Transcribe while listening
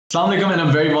Assalamu alaikum, and a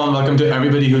very warm welcome to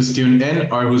everybody who's tuned in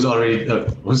or who's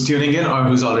tuning in or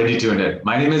who's already tuned in.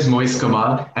 My name is Moise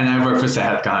Kamal, and I work for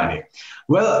Sehat Kahani.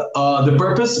 Well, the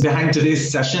purpose behind today's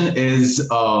session is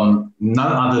none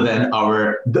other than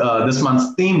our this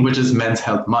month's theme, which is Men's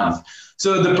Health Month.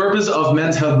 So the purpose of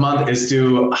Men's Health Month is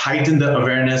to heighten the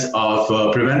awareness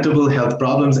of preventable health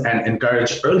problems and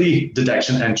encourage early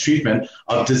detection and treatment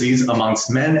of disease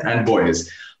amongst men and boys.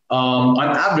 On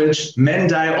average, men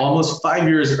die almost 5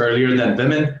 years earlier than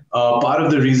women. Part of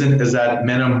the reason is that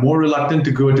men are more reluctant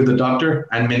to go to the doctor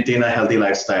and maintain a healthy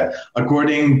lifestyle,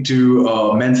 according to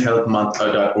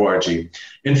menshealthmonth.org.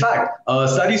 In fact,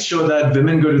 studies show that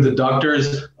women go to the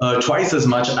doctors twice as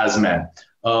much as men.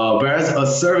 Whereas a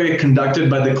survey conducted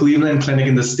by the Cleveland Clinic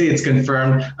in the States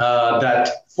confirmed that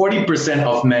 40%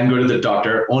 of men go to the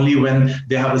doctor only when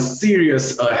they have a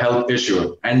serious health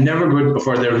issue and never go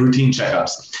for their routine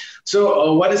checkups.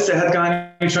 So what is Sehat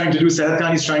Kahani trying to do? Sehat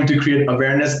Kahani is trying to create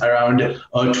awareness around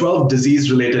 12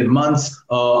 disease-related months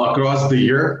across the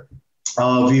year.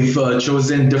 We've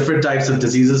chosen different types of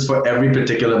diseases for every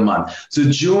particular month. So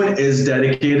June is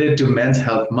dedicated to Men's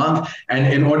Health Month.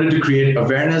 And in order to create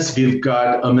awareness, we've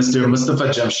got Mr. Mustafa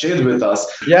Jamshed with us.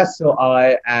 Yes, so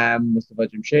I am Mustafa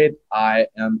Jamshed. I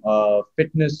am a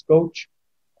fitness coach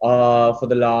for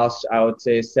the last, I would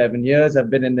say, 7 years.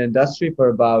 I've been in the industry for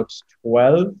about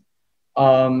 12.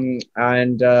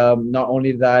 Not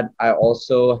only that, I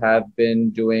also have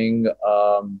been doing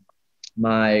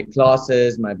my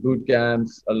classes, my boot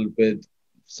camps with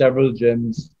several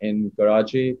gyms in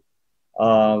Karachi.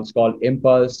 It's called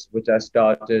Impulse, which I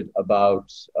started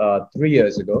about 3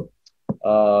 years ago.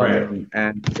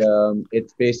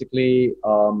 It's basically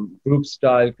group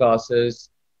style classes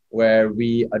where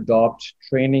we adopt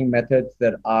training methods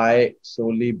that I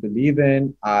solely believe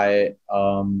in. I,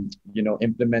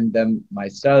 implement them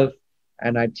myself,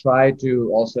 and I try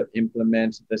to also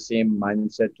implement the same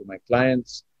mindset to my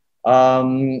clients. So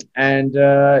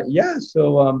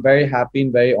I'm very happy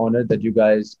and very honored that you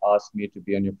guys asked me to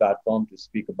be on your platform to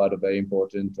speak about a very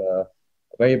important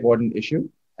issue.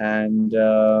 And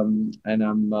I'm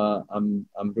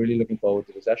really looking forward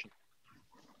to the session.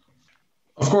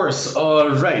 Of course.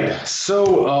 Right.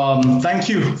 So thank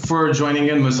you for joining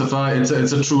in, Mustafa. It's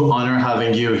a true honor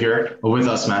having you here with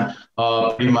us, man.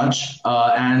 Pretty much.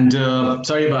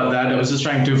 Sorry about that. I was just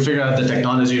trying to figure out the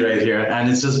technology right here, and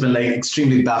it's just been like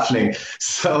extremely baffling.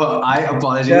 So I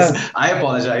apologize. Yeah. I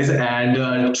apologize.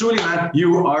 And truly, man,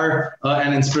 you are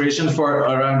an inspiration for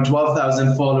around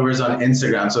 12,000 followers on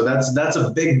Instagram. So that's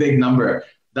a big number.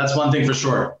 That's one thing for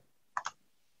sure.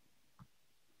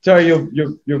 Sorry,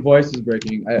 your voice is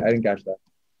breaking. I didn't catch that.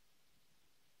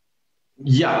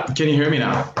 Yeah, can you hear me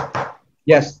now?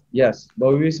 Yes.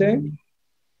 What were you saying?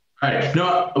 All right.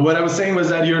 No, what I was saying was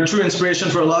that you're a true inspiration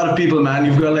for a lot of people, man.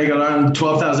 You've got like around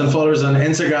 12,000 followers on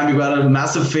Instagram. You've got a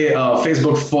massive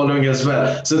Facebook following as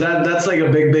well. So that's like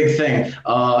a big thing.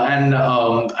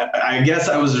 I guess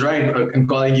I was right in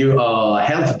calling you a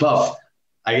health buff,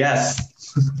 I guess.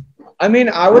 I mean,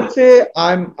 I would say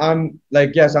I'm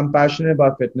like, yes, I'm passionate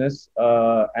about fitness.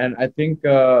 And I think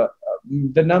the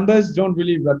numbers don't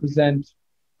really represent,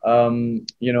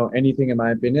 anything in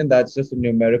my opinion. That's just a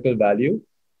numerical value.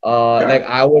 Like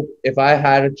I would, if I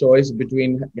had a choice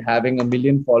between having 1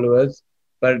 million followers,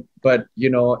 but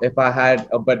if I had,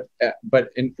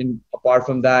 in apart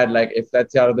from that, like if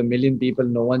let's say out of the 1 million people,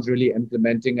 no one's really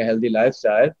implementing a healthy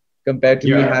lifestyle compared to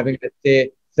me having, let's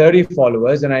say, 30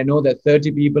 followers, and I know that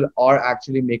 30 people are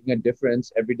actually making a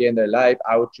difference every day in their life,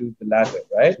 I would choose the latter,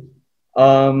 right?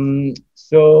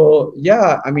 So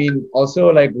yeah, I mean, also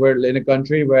like we're in a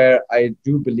country where I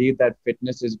do believe that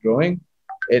fitness is growing.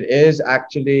 It is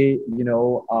actually,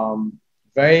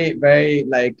 very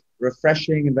like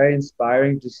refreshing and very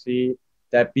inspiring to see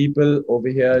that people over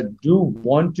here do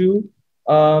want to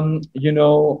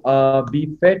be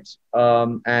fit.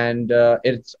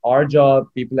 It's our job,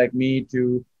 people like me,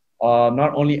 to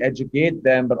not only educate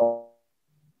them, but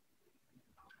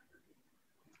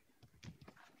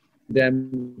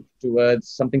them towards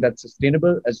something that's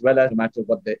sustainable, as well as no matter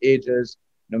what their age is,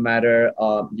 no matter,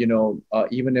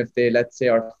 even if they, let's say,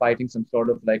 are fighting some sort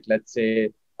of like, let's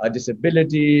say, a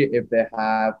disability, if they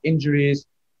have injuries,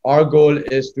 our goal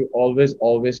is to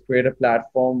always create a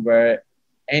platform where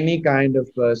any kind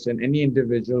of person, any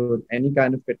individual with any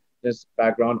kind of fitness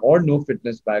background or no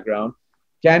fitness background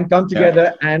can come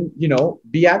together and,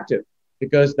 be active,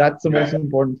 because that's the most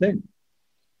important thing.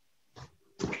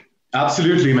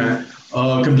 Absolutely, man.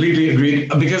 Completely agreed.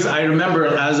 Because I remember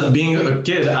as being a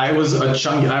kid, I was a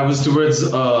chunk. I was towards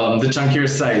the chunkier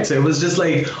side, so it was just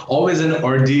like always an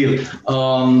ordeal,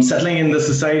 settling in the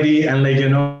society and like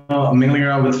mingling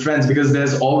around with friends. Because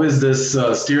there's always this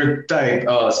stereotype,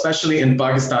 especially in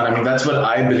Pakistan. I mean, that's what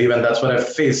I believe, and that's what I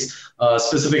face.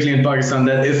 Specifically in Pakistan,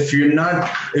 that if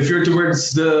you're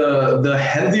towards the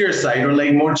healthier side or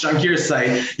like more chunkier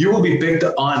side, you will be picked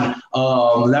on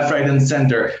left, right, and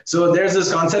center. So there's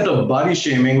this concept of body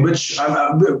shaming, which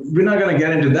we're not going to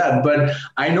get into that. But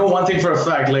I know one thing for a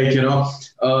fact, like,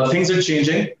 things are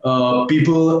changing.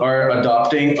 People are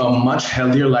adopting a much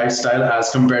healthier lifestyle as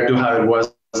compared to how it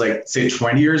was like, say,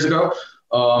 20 years ago.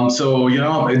 So,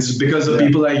 it's because of Yeah.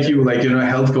 people like you, like,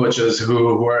 health coaches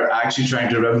who are actually trying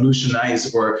to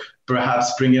revolutionize or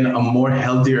perhaps bring in a more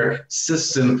healthier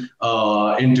system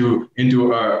into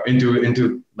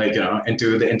like, into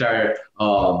the entire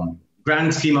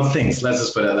grand scheme of things. Let's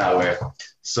just put it that way.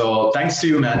 So thanks to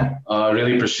you, man.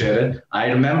 Really appreciate it. I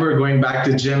remember going back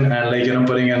to gym and like,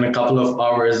 putting in a couple of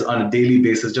hours on a daily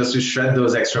basis just to shred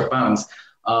those extra pounds.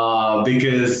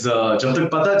 Because जब तक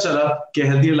पता चला कि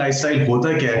healthy lifestyle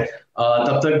होता क्या है,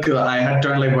 तब तक I had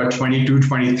turned like what 22,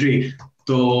 23.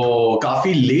 तो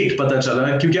काफी late पता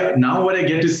चला क्योंकि now what I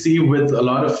get to see with a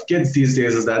lot of kids these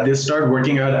days is that they start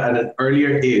working out at an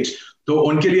earlier age. तो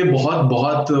उनके लिए बहुत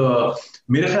बहुत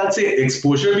मेरे ख्याल से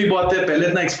exposure भी बहुत है, पहले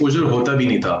इतना exposure होता भी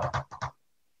नहीं था.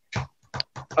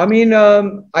 I mean,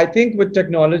 I think with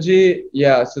technology,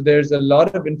 yeah, so there's a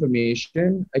lot of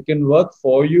information. It can work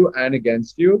for you and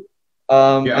against you.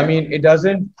 I Yeah, mean, it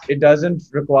doesn't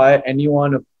require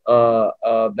anyone of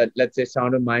that, let's say,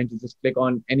 sound of mind to just click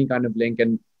on any kind of link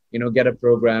and get a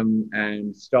program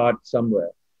and start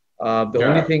somewhere. The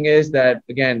only yeah, thing is that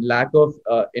again, lack of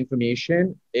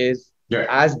information is yeah,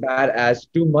 as bad as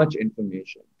too much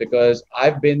information, because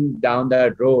I've been down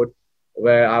that road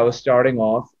where I was starting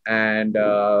off, and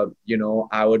I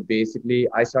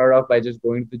started off by just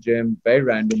going to the gym very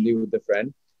randomly with a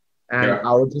friend, and yeah,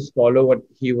 I would just follow what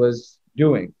he was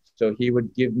doing. So he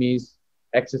would give me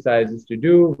exercises to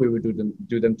do. We would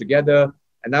do them together,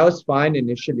 and that was fine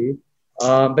initially.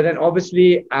 But then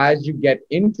obviously, as you get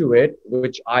into it,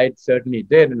 which I certainly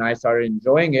did, and I started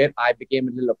enjoying it, I became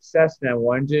a little obsessed, and I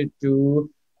wanted to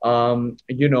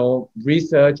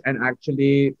research and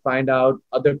actually find out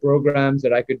other programs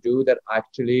that I could do that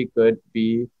actually could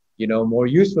be, more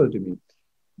useful to me.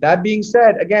 That being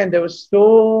said, again, there were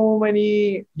so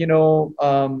many,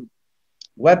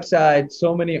 websites,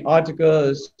 so many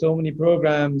articles, so many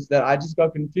programs that I just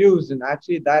got confused. And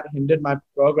actually that hindered my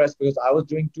progress because I was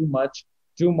doing too much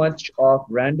of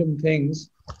random things.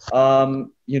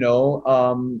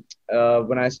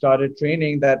 When I started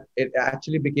training, that it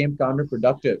actually became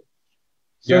counterproductive.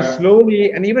 So yeah.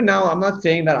 slowly, and even now, I'm not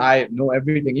saying that I know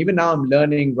everything. Even now, I'm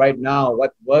learning right now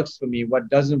what works for me, what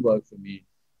doesn't work for me.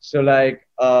 So like,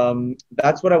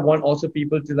 that's what I want also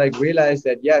people to like realize,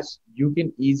 that yes, you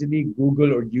can easily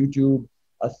Google or YouTube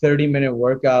a 30-minute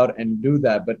workout and do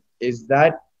that. But is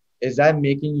that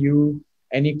making you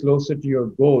any closer to your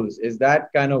goals? Is that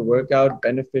kind of workout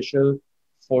beneficial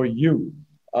for you?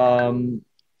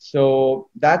 So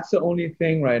that's the only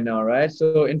thing right now, right?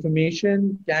 So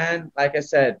information can, like I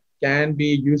said, can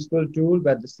be a useful tool,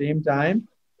 but at the same time,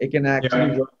 it can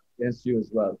actually Yeah. work against you as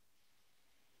well.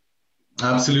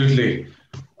 Absolutely.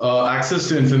 Access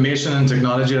to information and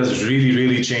technology has really,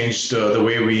 really changed the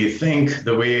way we think,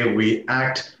 the way we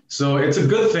act. So it's a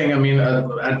good thing. I mean,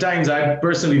 at times I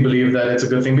personally believe that it's a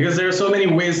good thing because there are so many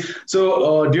ways.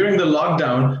 So during the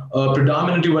lockdown,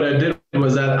 predominantly what I did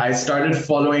was that I started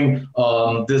following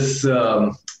this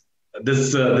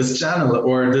channel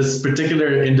or this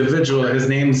particular individual. His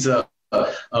name's a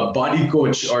body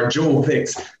coach or Joe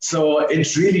Vicks. So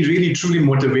it really, really, truly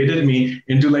motivated me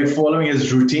into like following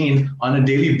his routine on a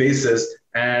daily basis.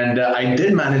 And I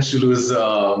did manage to lose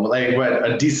like what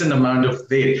a decent amount of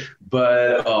weight,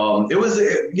 but it was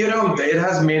it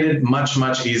has made it much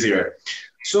much easier.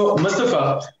 So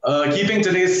Mustafa, keeping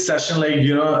today's session like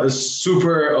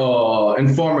super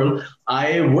informal,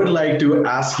 I would like to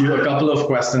ask you a couple of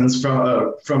questions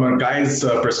from a guy's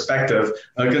perspective,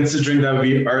 considering that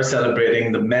we are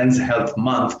celebrating the Men's Health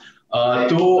Month.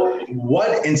 So,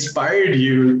 what inspired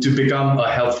you to become a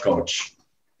health coach?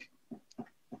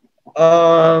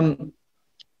 Um,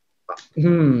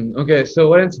 okay, so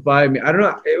what inspired me? I don't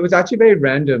know. It was actually very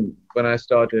random when I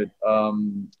started.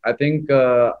 I think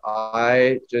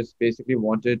I just basically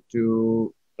wanted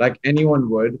to, like anyone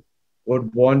would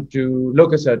want to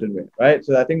look a certain way, right?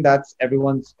 So I think that's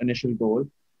everyone's initial goal,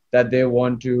 that they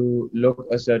want to look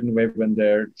a certain way when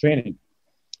they're training.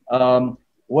 Um,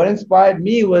 what inspired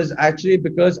me was actually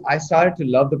because I started to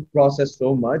love the process so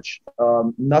much.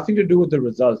 Nothing to do with the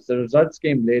results. The results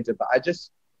came later, but I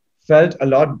just felt a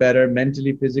lot better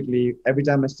mentally, physically, every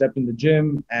time I stepped in the gym,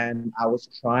 and I was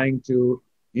trying to,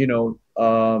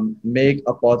 make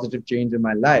a positive change in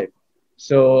my life.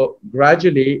 So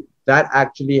gradually, that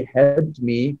actually helped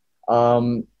me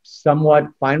somewhat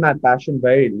find my passion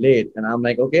very late. And I'm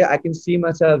like, okay, I can see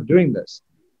myself doing this.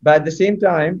 But at the same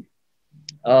time,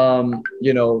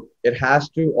 it has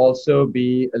to also be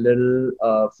a little,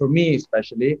 for me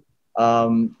especially,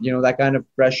 that kind of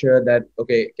pressure that,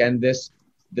 okay, can this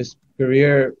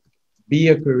career be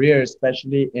a career,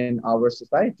 especially in our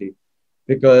society?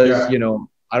 Because, Yeah.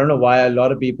 I don't know why a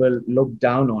lot of people look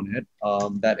down on it,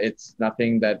 that it's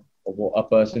nothing that a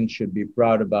person should be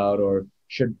proud about or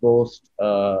should boast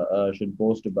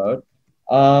about.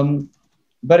 Um,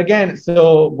 but again,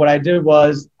 so what I did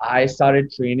was I started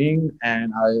training and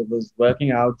I was working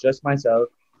out just myself.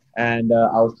 And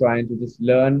I was trying to just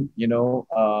learn,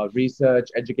 research,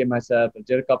 educate myself. I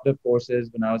did a couple of courses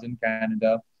when I was in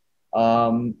Canada,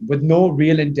 with no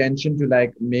real intention to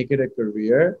like make it a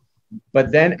career.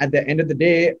 But then at the end of the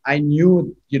day, I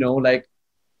knew, like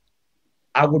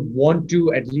I would want to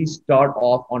at least start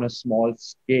off on a small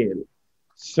scale.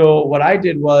 So what I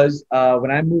did was,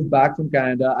 when I moved back from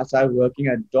Canada, I started working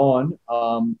at Dawn.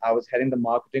 I was heading the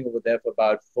marketing over there for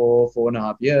about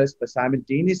 4.5 years. But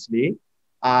simultaneously,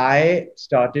 I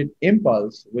started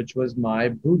Impulse, which was my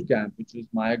boot camp, which was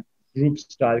my group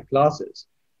style classes.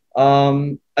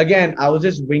 Again, I was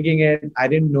just winging it. I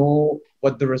didn't know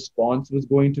what the response was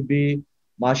going to be.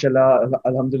 Mashallah,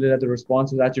 alhamdulillah, the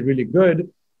response was actually really good.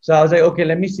 So I was like, okay,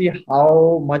 let me see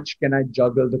how much can I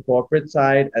juggle the corporate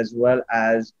side as well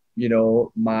as,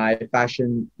 my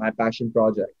passion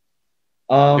project.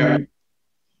 Yeah. Um,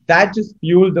 that just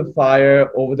fueled the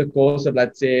fire over the course of,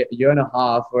 let's say, a year and a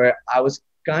half, where I was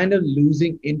kind of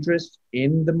losing interest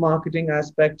in the marketing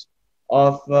aspect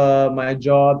of my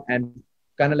job, and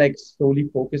kind of like solely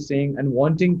focusing and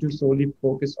wanting to solely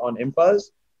focus on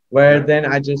Impulse. Where Yeah. then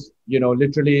I just,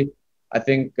 literally, I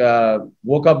think,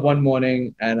 woke up one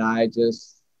morning and I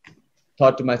just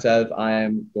thought to myself, I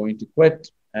am going to quit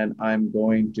and I'm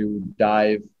going to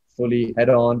dive fully head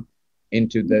on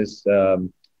into this,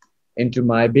 into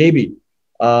my baby.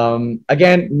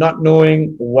 Again, not knowing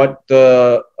what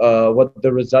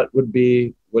the result would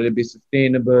be. Will it be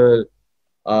sustainable?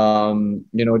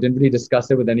 Didn't really discuss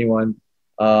it with anyone.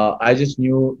 I just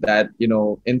knew that,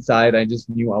 inside, I just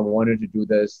knew I wanted to do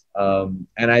this.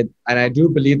 And I do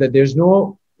believe that there's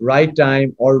no right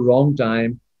time or wrong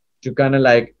time to kind of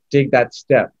like take that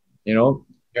step. You know,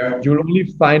 Yeah. you'll only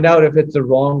find out if it's a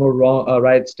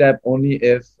right step only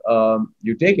if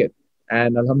you take it.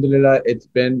 And Alhamdulillah, it's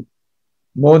been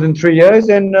more than 3 years,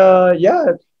 and yeah,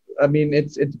 I mean,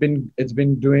 it's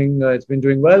been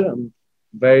doing well. I'm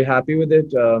very happy with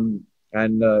it,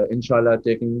 and inshallah,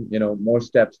 taking more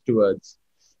steps towards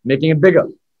making it bigger.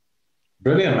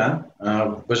 Brilliant, man.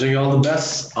 Wishing you all the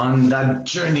best on that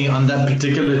journey, on that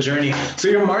particular journey. So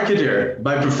you're a marketer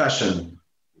by profession.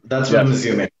 That's what I'm Yes,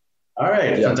 assuming. All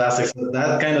right, yes, fantastic. So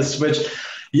that kind of switch.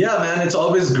 Yeah, man, it's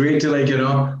always great to like,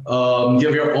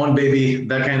 give your own baby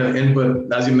that kind of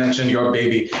input, as you mentioned, your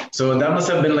baby. So that must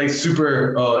have been like super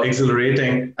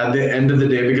exhilarating at the end of the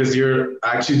day because you're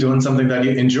actually doing something that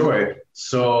you enjoy.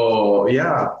 So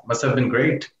yeah, must have been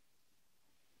great.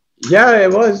 yeah.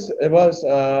 It was.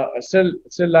 I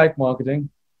still like marketing.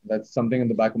 That's something in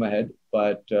the back of my head,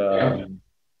 but Yeah.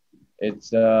 it's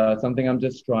something I'm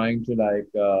just trying to like.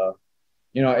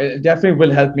 It definitely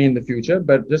will help me in the future,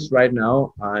 but just right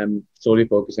now, I'm solely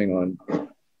focusing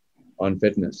on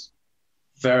fitness.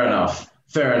 Fair enough.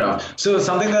 Fair enough. So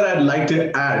something that I'd like to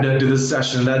add to this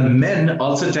session that men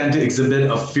also tend to exhibit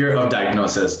a fear of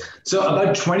diagnosis. So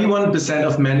about 21%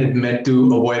 of men admit to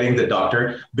avoiding the doctor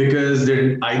because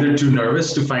they're either too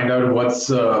nervous to find out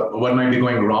what might be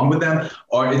going wrong with them,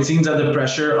 or it seems that the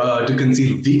pressure to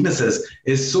conceal weaknesses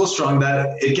is so strong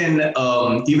that it can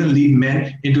even lead men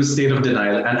into a state of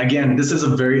denial. And again, this is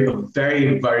a very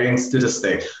varying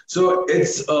statistic. So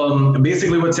it's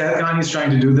basically what Sehat Kahani is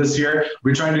trying to do this year.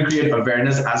 We're trying to create awareness,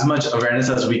 as much awareness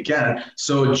as we can.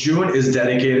 So June is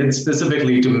dedicated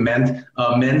specifically to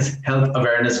men's health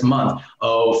awareness month.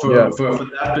 Yeah. For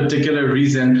that particular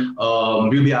reason,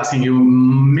 we'll be asking you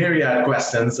myriad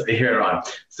questions here on.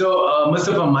 So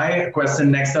Mustafa, my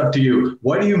question next up to you.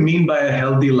 What do you mean by a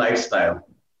healthy lifestyle?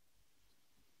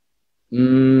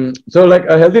 So like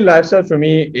a healthy lifestyle for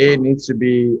me, it needs to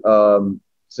be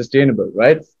sustainable,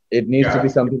 right? It needs to be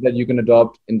Yeah, something that you can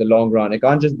adopt in the long run. It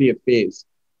can't just be a phase.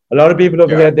 A lot of people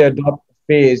over yeah, here, they adopt a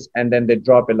phase and then they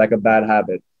drop it like a bad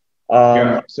habit.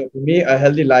 Yeah. So for me, a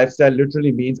healthy lifestyle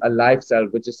literally means a lifestyle,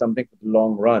 which is something for the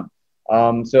long run.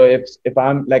 So if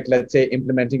I'm like, let's say,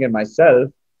 implementing it myself,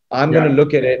 I'm going to Yeah.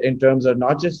 look at it in terms of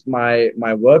not just my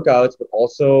workouts, but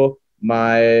also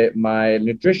my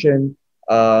nutrition,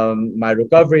 my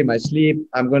recovery, my sleep.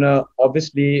 I'm going to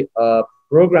obviously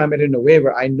program it in a way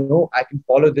where I know I can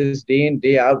follow this day in,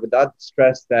 day out without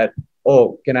stress that,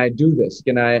 oh, can I do this?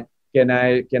 Can I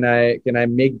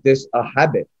make this a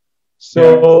habit? Yeah.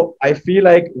 So I feel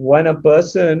like when a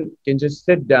person can just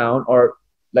sit down, or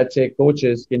let's say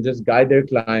coaches can just guide their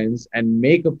clients and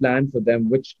make a plan for them,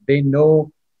 which they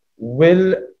know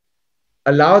will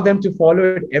allow them to follow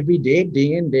it every day,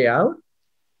 day in, day out.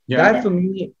 That Yeah. for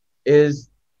me is,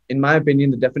 in my opinion,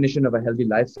 the definition of a healthy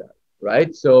lifestyle,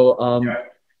 right? So, Yeah.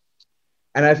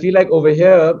 and I feel like over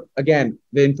here, again,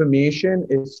 the information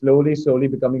is slowly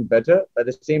becoming better. At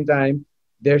the same time,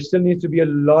 there still needs to be a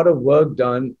lot of work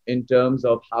done in terms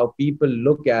of how people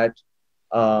look at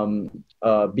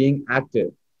being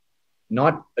active,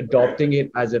 not adopting it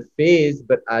as a phase,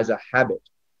 but as a habit.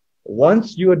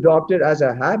 Once you adopt it as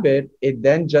a habit, it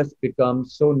then just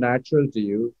becomes so natural to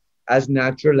you, as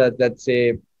natural as, let's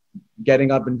say,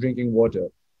 getting up and drinking water,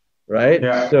 right?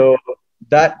 Yeah. So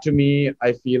that to me,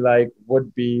 I feel like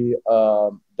would be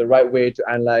the right way to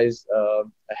analyze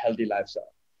a healthy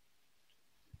lifestyle.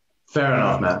 Fair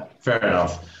enough, man. Fair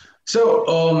enough.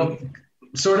 So,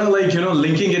 sort of like,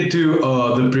 linking it to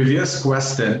the previous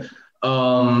question,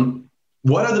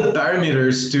 what are the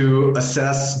parameters to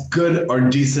assess good or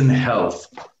decent health?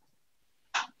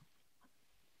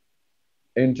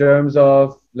 In terms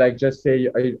of, like, just say,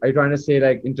 are you trying to say,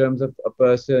 like, in terms of a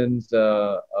person's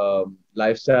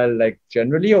lifestyle, like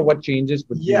generally, or what changes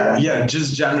would we Yeah, want to yeah, see?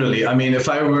 just generally. I mean, if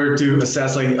I were to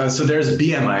assess, like, so there's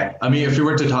BMI. I mean, if you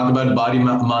were to talk about body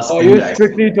mass Oh, you're index,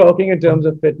 strictly talking in terms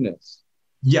of fitness.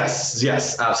 yes,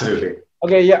 yes, absolutely.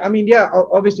 Okay, yeah, I mean, yeah,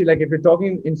 obviously, like if you're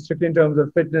talking in strictly in terms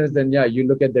of fitness, then yeah, you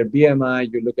look at their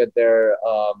BMI, you look at their,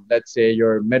 let's say,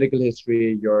 your medical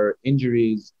history, your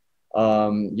injuries,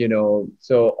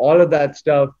 so all of that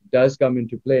stuff does come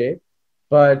into play.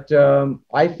 But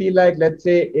I feel like, let's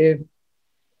say,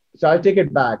 so I'll take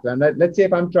it back, and let's say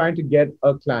if I'm trying to get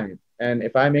a client, and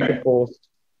if I make a Right. post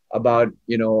about,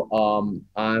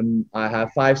 I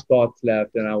have 5 spots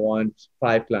left, and I want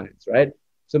 5 clients, right?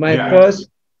 So my Yeah, first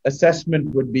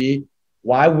assessment would be,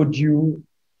 why would you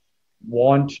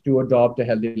want to adopt a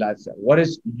healthy lifestyle? What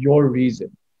is your reason?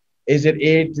 Is it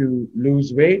A, to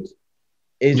lose weight?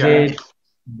 Is yeah, it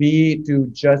B, to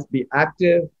just be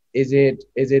active? Is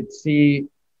it C,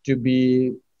 to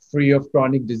be free of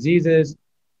chronic diseases?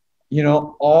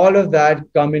 All of that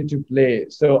come into play.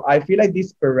 So I feel like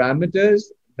these parameters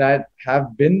that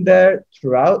have been there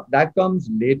throughout, that comes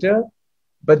later.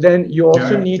 But then you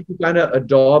also yeah, need to kind of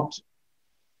adopt,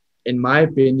 in my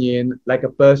opinion, like a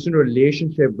personal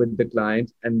relationship with the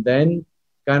client, and then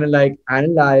kind of like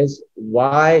analyze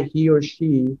why he or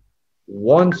she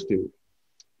wants to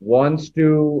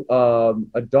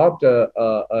adopt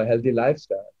a healthy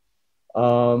lifestyle.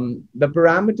 The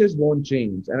parameters won't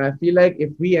change. And I feel like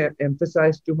if we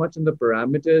emphasize too much on the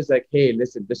parameters, like, hey,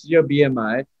 listen, this is your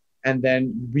BMI, and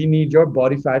then we need your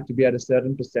body fat to be at a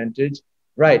certain percentage,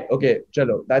 right? Okay,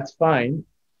 chalo, that's fine.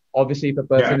 Obviously, if a yeah,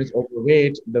 person is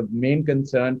overweight, the main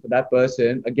concern for that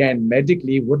person, again,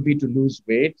 medically, would be to lose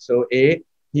weight. So,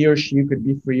 he or she could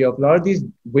be free of a lot of these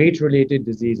weight related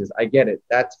diseases. I get it.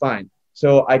 That's fine.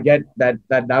 So, I get that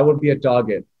would be a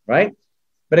target, right?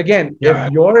 But again, yeah,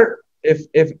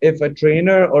 if a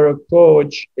trainer or a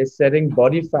coach is setting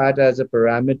body fat as a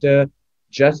parameter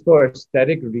just for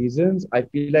aesthetic reasons, I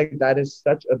feel like that is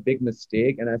such a big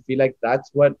mistake. And I feel like that's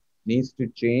what needs to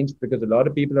change, because a lot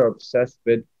of people are obsessed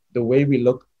with the way we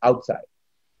look outside,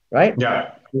 right?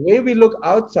 yeah, The way we look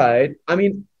outside, I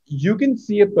mean, you can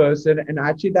see a person, and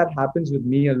actually that happens with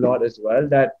me a lot as well,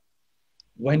 that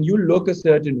when you look a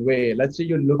certain way, let's say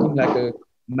you're looking like a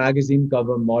magazine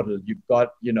cover model, you've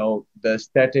got, the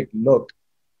aesthetic look.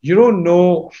 You don't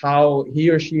know how he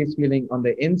or she is feeling on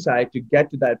the inside to get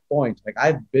to that point. Like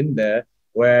I've been there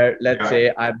where, let's yeah,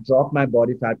 say, I've dropped my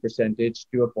body fat percentage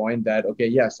to a point that, okay,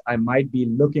 yes, I might be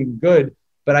looking good,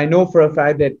 but I know for a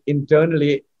fact that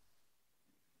internally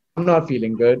I'm not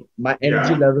feeling good. My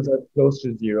energy yeah, levels are close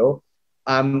to zero.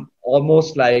 I'm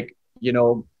almost like,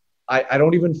 I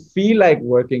don't even feel like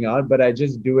working out, but I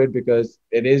just do it because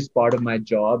it is part of my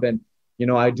job. And,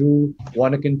 I do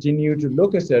want to continue to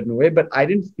look a certain way, but I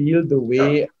didn't feel the yeah,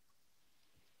 way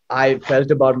I felt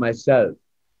about myself.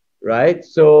 Right.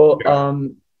 So, yeah.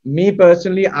 me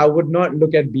personally, I would not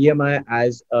look at BMI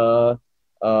as a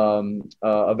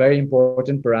very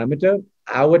important parameter.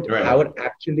 I would Right.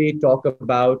 actually talk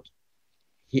about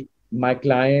my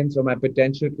clients or my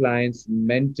potential clients'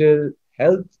 mental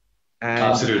health and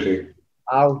Absolutely.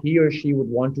 how he or she would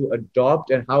want to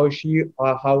adopt and how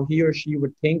he or she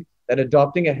would think that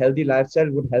adopting a healthy lifestyle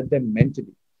would help them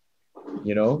mentally,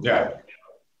 you know? Yeah.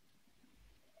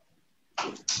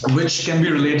 Which can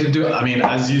be related to, I mean,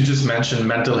 as you just mentioned,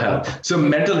 mental health. So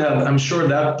mental health, I'm sure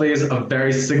that plays a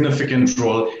very significant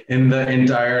role in the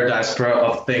entire diaspora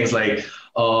of things. Like,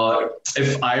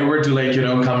 if I were to, like,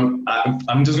 come,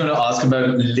 I'm just going to ask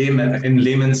about layman in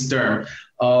layman's terms.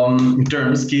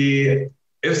 Ki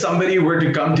if somebody were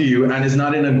to come to you and is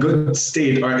not in a good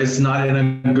state or is not in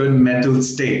a good mental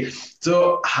state,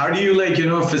 so how do you, like,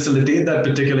 facilitate that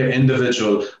particular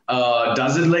individual?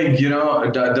 Does it, like,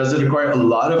 does it require a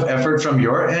lot of effort from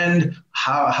your end?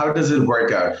 How does it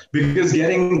work out? Because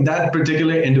getting that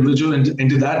particular individual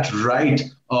into that right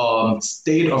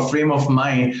state or frame of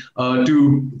mind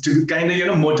to kind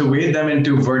of motivate them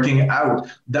into working out,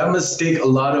 that must take a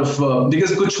lot of because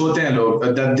kuch hote hain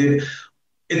log that they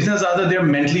इतना ज़्यादा they're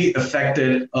mentally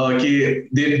affected कि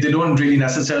they don't really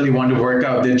necessarily want to work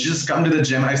out. They just come to the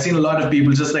gym. I've seen a lot of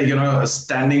people just, like,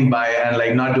 standing by and,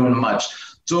 like, not doing much.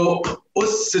 So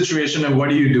उस situation and what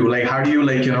do you do? Like, how do you,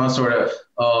 like, sort of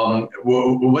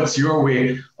what's your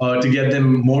way to get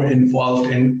them more involved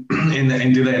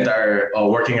into the entire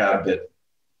working out bit?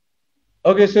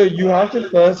 Okay, so you have to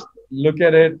first look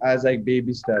at it as like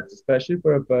baby steps, especially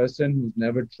for a person who's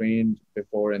never trained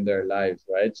before in their lives,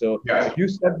 right? So Yeah. if you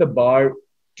set the bar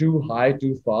too high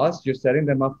too fast, you're setting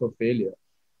them up for failure,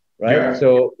 right? Yeah.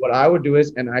 So what I would do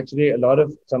is, and actually a lot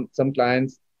of some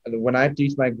clients, when I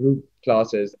teach my group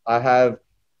classes, I have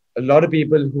a lot of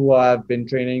people who have been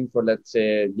training for, let's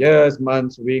say, years,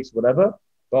 months, weeks, whatever.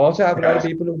 But also have a lot of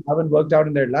Yeah. people who haven't worked out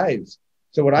in their lives.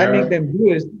 So what I make Yeah. them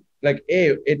do is like, A,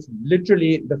 it's literally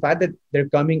the fact that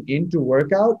they're coming into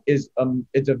workout is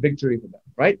it's a victory for them,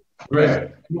 right? Because Right.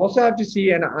 you also have to see,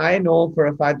 and I know for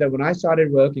a fact that when I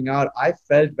started working out, I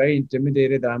felt very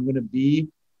intimidated that I'm going to be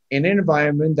in an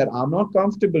environment that I'm not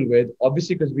comfortable with,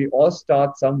 obviously, because we all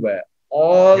start somewhere.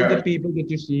 All the Yeah. people that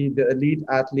you see, the elite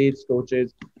athletes,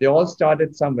 coaches, they all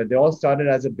started somewhere. They all started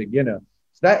as a beginner.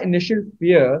 So that initial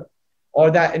fear or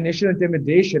that initial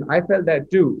intimidation, I felt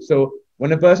that too. So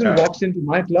when a person Yeah. walks into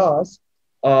my class,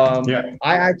 Yeah.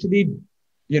 I actually,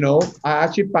 I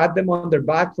actually pat them on their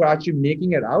back for actually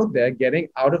making it out there, getting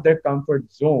out of their comfort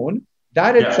zone.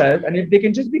 That Yeah. itself, and if they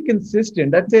can just be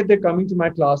consistent, let's say if they're coming to my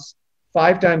class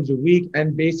 5 times a week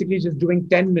and basically just doing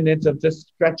 10 minutes of just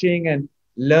stretching and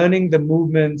learning the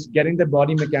movements, getting the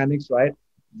body mechanics right,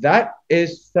 that is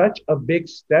such a big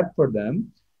step for them,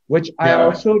 which I Yeah.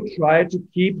 also try to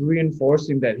keep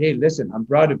reinforcing that, hey, listen, I'm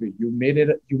proud of you. You made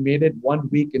it 1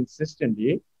 week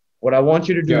consistently. What I want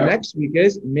you to do Yeah. next week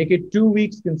is make it 2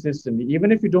 weeks consistently. Even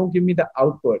if you don't give me the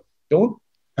output, don't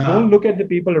don't Uh-huh. look at the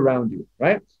people around you,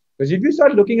 right? Because if you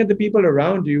start looking at the people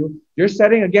around you, you're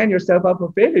setting again yourself up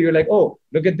for failure. You're like, oh,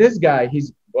 look at this guy.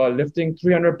 He's lifting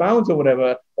 300 pounds or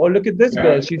whatever. Or look at this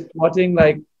girl. Yeah. She's squatting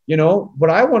like, what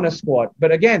I want to squat.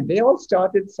 But again, they all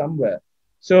started somewhere.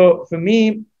 So for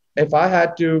me, if I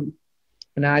had to,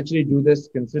 and I actually do this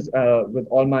with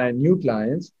all my new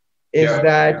clients, is Yeah.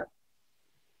 that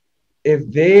if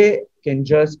they can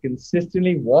just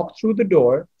consistently walk through the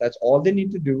door, that's all they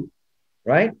need to do,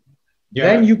 right?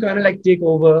 Then Yeah. you kind of like take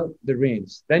over the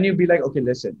reins. Then you'll be like, okay,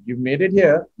 listen, you've made it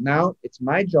here. Now it's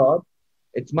my job.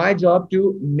 It's my job to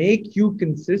make you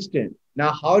consistent.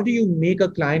 Now, how do you make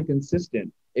a client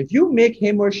consistent? If you make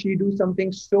him or she do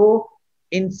something so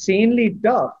insanely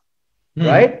tough, Hmm.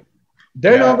 right? Yeah.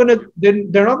 They're not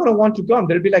gonna want to come.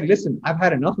 They'll be like, listen, I've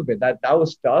had enough of it. That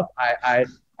was tough.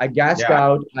 I gassed Yeah.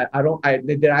 out. I don't I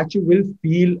they actually will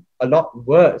feel a lot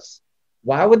worse.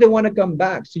 Why would they want to come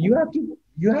back? So you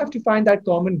have to find that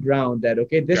common ground that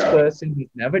okay, this Yeah. person has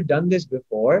never done this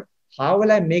before. How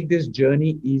will I make this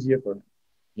journey easier for him?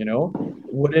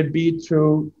 Would it be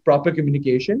through proper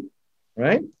communication,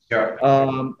 right?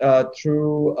 Yeah.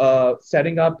 Through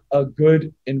setting up a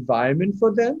good environment for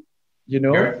them, you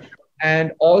know, Yeah. and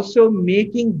also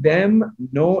making them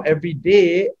know every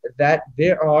day that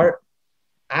they are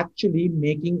actually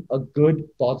making a good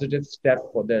positive step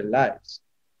for their lives.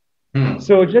 Hmm.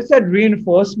 So just that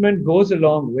reinforcement goes a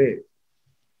long way.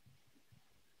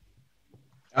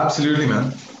 Absolutely, man.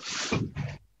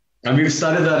 And we've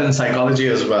studied that in psychology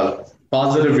as well.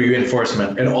 Positive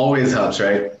reinforcement. It always helps,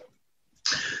 right?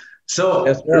 So,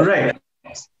 Yes, sir. right.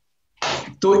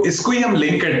 तो इसको ही हम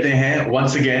link करते हैं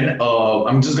once again.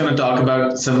 I'm just going to talk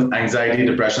about some anxiety,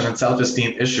 depression, and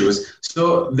self-esteem issues. So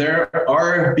there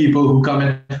are people who come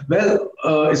in. Well,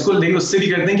 इसको link उससे भी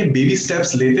करते हैं कि baby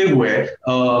steps लेते हुए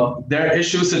there are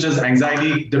issues such as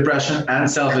anxiety, depression, and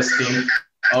self-esteem,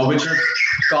 which are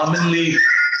commonly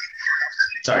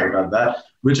sorry about that,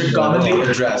 which are Yeah, no commonly worries.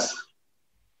 addressed.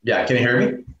 Yeah, can you hear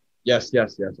me? Yes,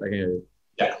 yes, yes. I can hear you.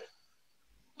 Yeah.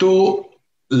 तो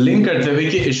link करते हुए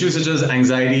कि issues such as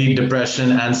anxiety,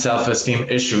 depression, and self-esteem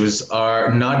issues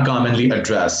are not commonly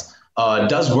addressed.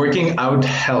 Does working out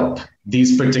help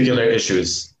these particular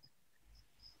issues?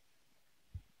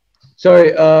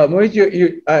 Sorry, Mohit,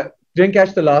 you didn't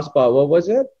catch the last part. What was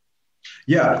it?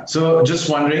 Yeah, so just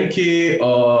wondering कि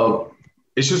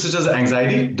issues such as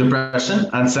anxiety, depression,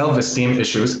 and self-esteem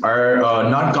issues are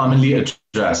not commonly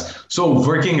addressed. So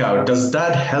working out, does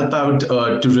that help out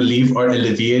to relieve or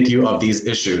alleviate you of these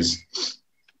issues?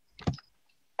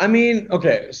 I mean,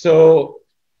 okay, so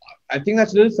I think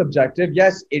that's a little subjective.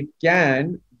 Yes, it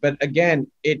can, but again,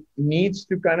 it needs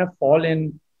to kind of fall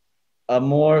in a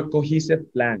more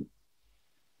cohesive plan,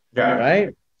 Yeah. right?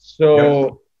 Yep.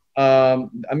 So,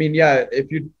 I mean, yeah,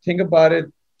 if you think about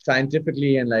it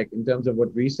scientifically and like in terms of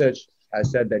what research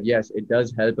has said that yes, it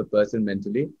does help a person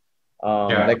mentally.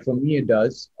 Yeah. Like for me, it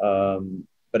does.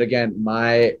 But again,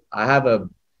 I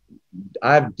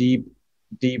have deep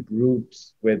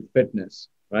roots with fitness,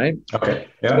 right? Okay.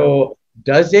 Yeah. So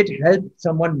does it help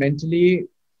someone mentally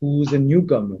who's a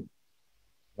newcomer,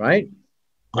 right?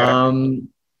 Yeah.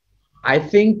 I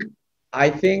think I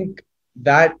think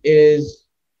that is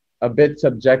a bit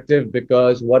subjective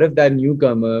because what if that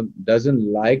newcomer doesn't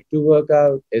like to work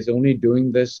out, is only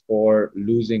doing this for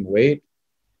losing weight,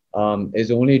 is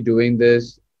only doing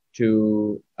this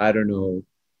to, I don't know,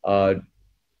 uh,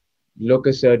 look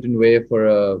a certain way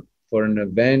for an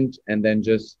event and then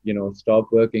just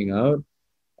stop working out.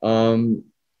 Um,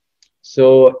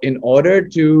 so in order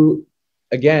to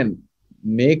again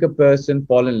make a person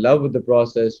fall in love with the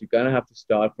process, you kind of have to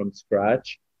start from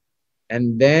scratch,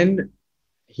 and then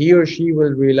he or she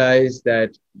will realize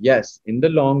that yes, in the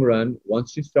long run,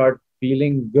 once you start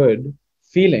feeling good,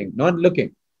 feeling, not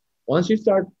looking, once you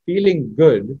start feeling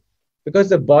good, because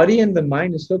the body and the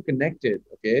mind is so connected.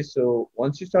 Okay, so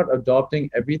once you start adopting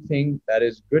everything that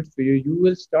is good for you, you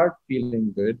will start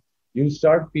feeling good. You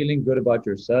start feeling good about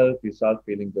yourself. You start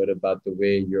feeling good about the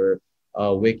way you're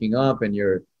waking up and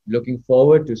you're looking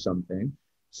forward to something.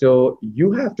 So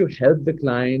you have to help the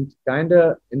client kind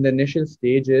of in the initial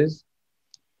stages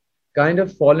kind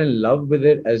of fall in love with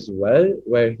it as well,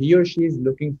 where he or she is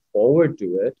looking forward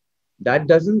to it. That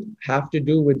doesn't have to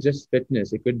do with just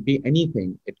fitness. It could be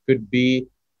anything. It could be,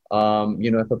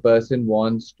 if a person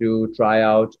wants to try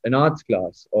out an arts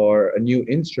class or a new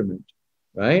instrument,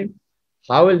 right?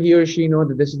 How will he or she know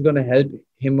that this is going to help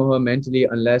him or her mentally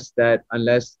unless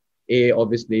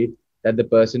obviously that the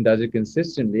person does it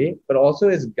consistently, but also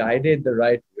is guided the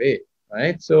right way,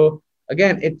 right? So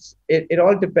again, it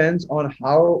all depends on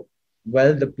how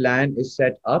well the plan is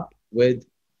set up with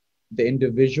the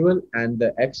individual and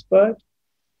the expert.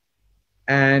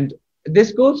 And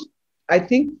this goes, I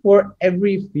think, for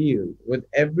every field, with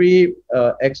every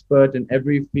expert in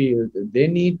every field, they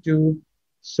need to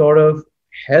sort of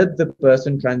help the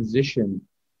person transition,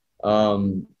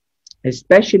 um,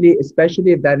 especially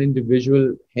if that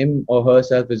individual, him or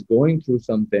herself, is going through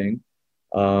something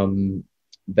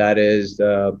that is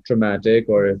traumatic,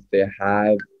 or if they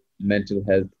have mental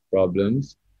health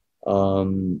problems.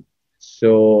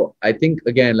 So I think,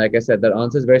 again, like I said, that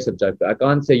answer is very subjective. I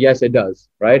can't say yes, it does,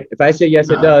 right? If I say yes,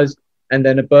 it does, and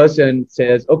then a person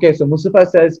says, okay, so Mustafa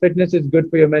says fitness is good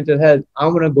for your mental health,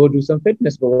 I'm going to go do some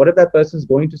fitness. But what if that person is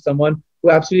going to someone who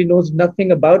absolutely knows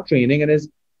nothing about training and is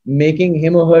making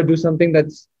him or her do something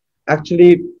that's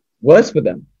actually worse for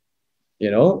them,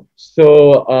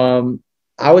 So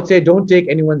I would say don't take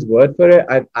anyone's word for it.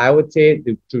 I would say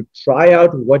to try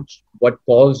out what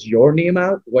calls your name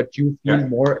out, what you feel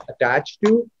more attached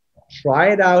to. Try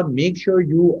it out. Make sure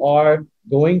you are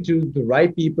going to the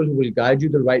right people who will guide you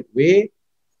the right way.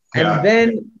 And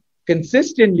then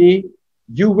consistently,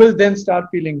 you will then start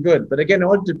feeling good. But again, it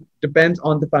all depends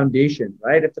on the foundation,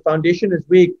 right? If the foundation is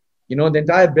weak, the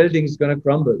entire building is going to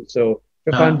crumble. So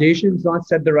if the foundation is not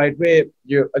set the right way,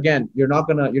 you're not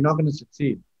gonna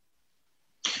succeed.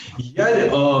 Yeah,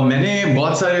 मैंने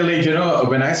बहुत सारे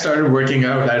when I started working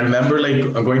out, I remember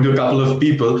going to a couple of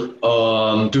people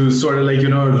to sort of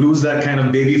lose that kind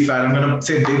of baby fat. I'm gonna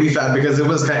say baby fat because I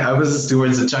was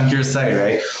towards the chunkier side,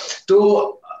 right?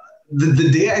 So the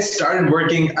day I started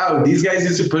working out, these guys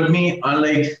used to put me on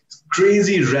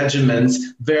crazy regimens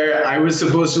where I was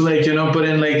supposed to like, put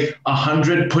in like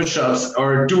 100 push-ups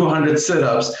or 200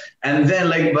 sit-ups. And then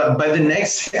like by the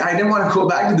next day, I didn't want to go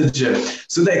back to the gym.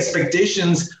 So the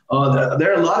expectations,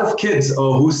 there are a lot of kids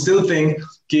who still think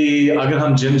कि अगर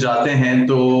हम gym जाते हैं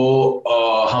तो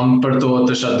हम पर तो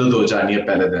तशद्दुद हो जानी है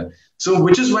पहले दिन. So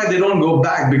which is why they don't go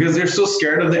back because they're so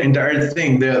scared of the entire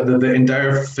thing, the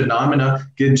entire phenomena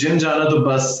कि जिम जाना तो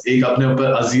बस एक अपने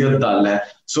ऊपर अजियत डालना है.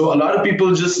 So a lot of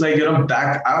people just like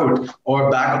back out or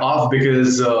back off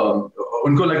because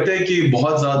उनको लगता है कि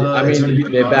बहुत ज़्यादा I it's going to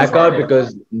mean, be they a lot of back out hard work.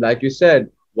 because, like you said,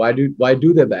 why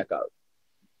do they back out?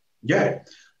 Yeah.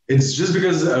 It's just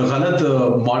because गलत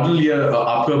model या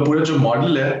आपका पूरा जो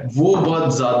मॉडल है वो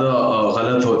बहुत ज्यादा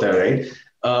गलत होता है, राइट?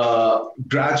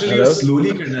 ग्रेजुअली और Hello?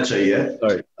 स्लोली करना चाहिए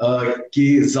Sorry. कि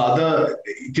ज्यादा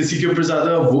किसी के ऊपर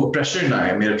ज्यादा वो प्रेशर ना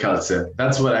आए मेरे ख्याल से.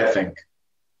 That's what I think.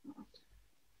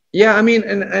 Yeah, I mean,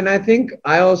 and I think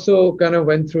I also kind of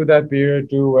went through that period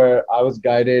too, where I was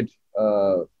guided,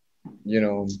 you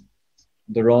know,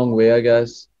 the wrong way, I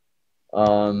guess.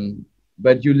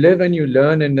 But you live and you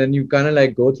learn, and then you kind of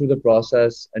like go through the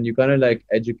process, and you kind of like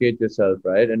educate yourself,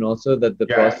 right? And also that the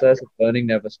Yeah, process of learning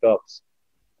never stops.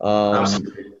 Um,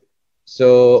 absolutely.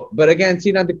 so, but again,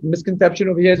 see now the misconception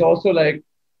over here is also like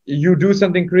you do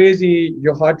something crazy,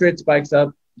 your heart rate spikes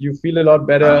up, you feel a lot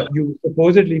better, Uh, you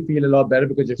supposedly feel a lot better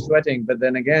because you're sweating, but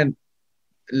then again,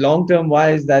 long term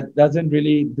wise, that doesn't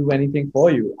really do anything for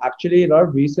you. Actually, a lot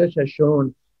of research has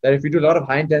shown that if you do a lot of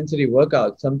high intensity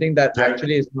workouts, something that yeah,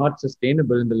 actually is not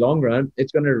sustainable in the long run,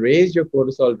 it's going to raise your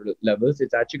cortisol levels.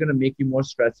 It's actually going to make you more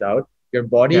stressed out. Your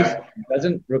body yeah,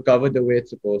 doesn't recover the way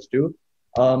it's supposed to.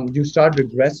 You start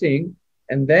regressing,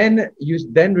 and then you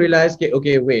then realize, okay,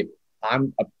 okay, wait,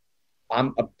 I'm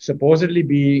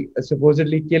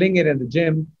supposedly killing it at the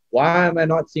gym. Why am I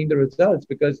not seeing the results?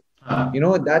 Because uh,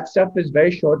 that stuff is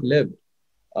very short lived.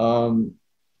 um,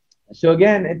 so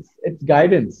again, it's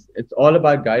guidance. It's all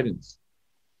about guidance.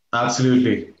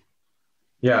 absolutely.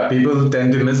 Yeah, people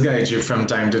tend to misguide you from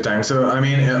time to time. So I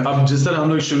mean, just that हम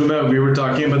लोग शुरू में we were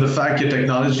talking about the fact that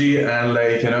technology and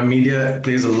like media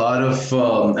plays a lot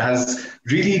of has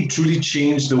really truly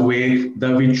changed the way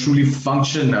that we truly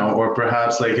function now, or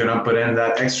perhaps like put in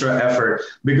that extra effort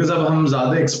because of हम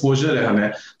ज़्यादा exposure है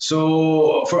हमें.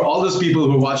 So for all those people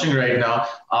who are watching right now,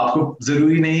 आपको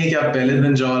ज़रूरी नहीं है कि आप पहले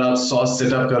दिन जाओ और आप 100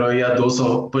 sit up करो या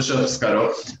 200 push ups करो.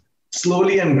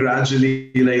 Slowly and gradually,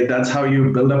 like that's how you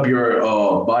build up your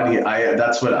body.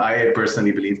 That's what I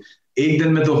personally believe. एक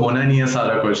दिन में तो होना नहीं है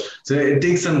सारा कुछ. So it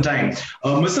takes some time.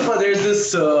 Mustafa, there's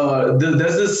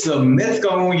this myth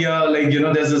कहूँ या like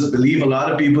there's this belief. A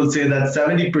lot of people say that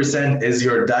 70% is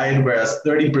your diet, whereas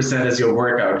 30% is your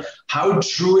workout. How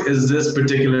true is this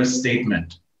particular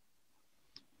statement?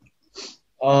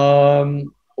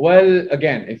 Well,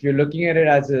 again, if you're looking at it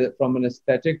as from an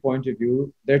aesthetic point of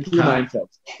view, there are two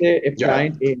mindsets. Say if Yeah,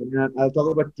 client A, and I'll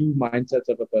talk about two mindsets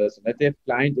of a person. Let's say if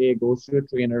client A goes to a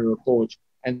trainer or a coach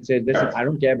and says, listen, yeah, I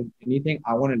don't care about anything.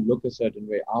 I want to look a certain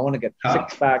way. I want to get yeah,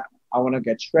 six pack. I want to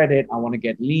get shredded. I want to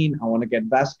get lean. I want to get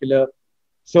vascular.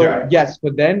 So yeah, yes,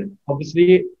 but then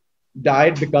obviously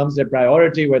diet becomes their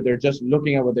priority where they're just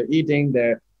looking at what they're eating,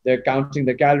 they're counting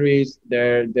the calories,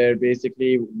 they're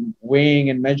basically weighing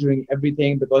and measuring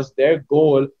everything because their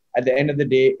goal at the end of the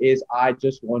day is I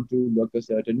just want to look a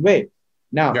certain way.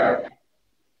 Now, yeah,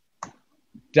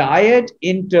 diet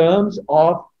in terms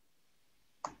of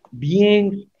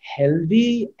being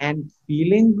healthy and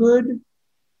feeling good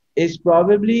is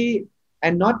probably,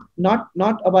 and not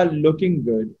about looking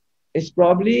good, is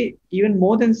probably even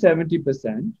more than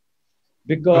 70%.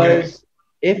 okay, Because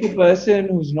if a person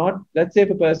who's not, let's say if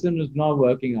a person who's not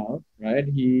working out, right,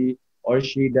 he or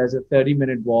she does a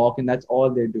 30-minute walk and that's all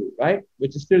they do, right,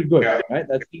 which is still good, yeah, right,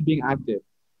 that's still being active,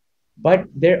 but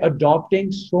they're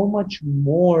adopting so much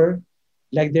more,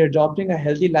 like they're adopting a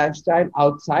healthy lifestyle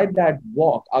outside that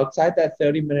walk, outside that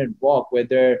 30-minute walk, where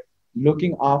they're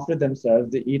looking after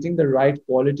themselves, they're eating the right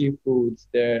quality foods,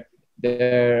 they're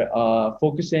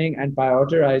focusing and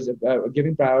prioritize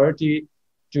giving priority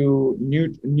to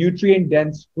nutrient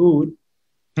dense food.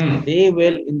 hmm, They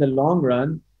will in the long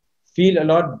run feel a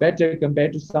lot better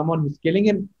compared to someone who's killing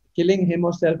him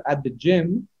or herself at the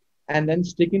gym and then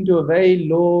sticking to a very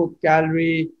low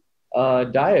calorie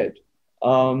diet.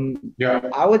 yeah,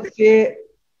 I would say,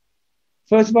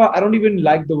 first of all, I don't even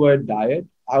like the word diet.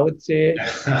 I would say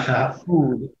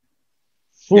food,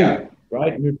 yeah,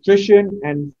 right? Nutrition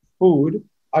and food.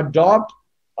 Adopt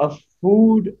a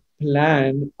food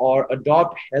plan or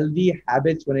adopt healthy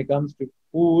habits when it comes to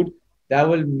food that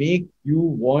will make you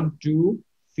want to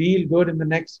feel good in the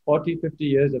next 40, 50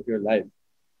 years of your life.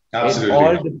 It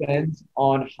all Absolutely. depends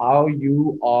on how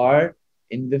you are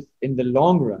in the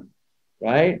long run,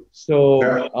 right? So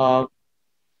Yeah.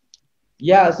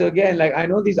 yeah, so again, like I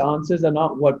know these answers are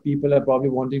not what people are probably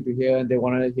wanting to hear, and they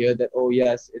want to hear that, oh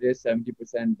yes, it is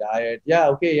 70% diet. Yeah,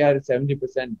 okay, yeah, it's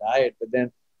 70% diet, but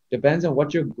then depends on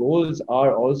what your goals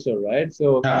are also, right?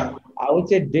 So Yeah. I would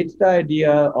say ditch the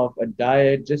idea of a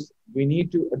diet. Just we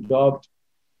need to adopt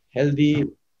healthy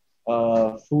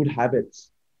food habits.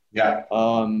 Yeah.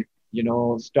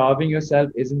 Starving yourself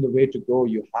isn't the way to go.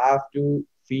 You have to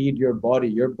feed your body.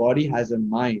 Your body has a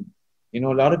mind. A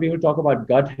lot of people talk about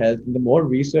gut health. And the more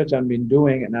research I've been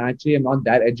doing, and I actually am not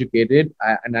that educated,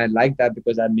 and I like that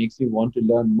because that makes me want to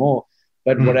learn more.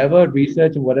 But Mm. whatever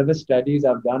research and whatever studies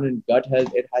I've done in gut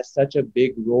health, it has such a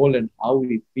big role in how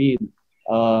we feel.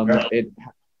 Yeah.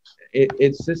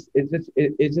 It's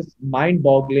just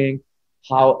mind-boggling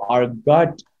how our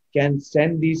gut can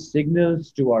send these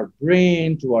signals to our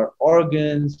brain, to our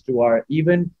organs, to our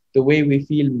even the way we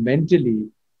feel mentally.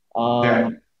 Yeah.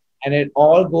 And it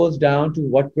all goes down to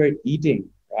what we're eating,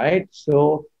 right?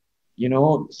 So,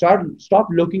 stop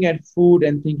looking at food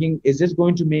and thinking, is this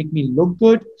going to make me look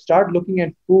good? Start looking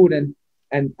at food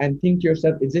and think to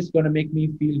yourself, is this going to make me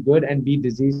feel good and be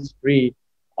disease free?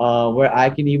 Where I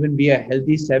can even be a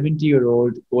healthy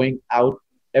 70-year-old going out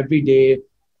every day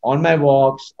on my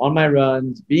walks, on my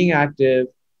runs, being active.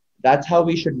 That's how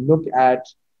we should look at,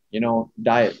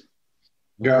 diet.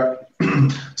 Yeah.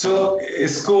 So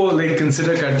इसको like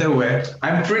consider करते हुए,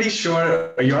 I'm pretty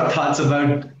sure your thoughts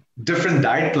about different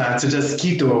diet plans such as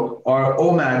keto or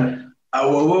oh man,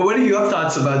 what are your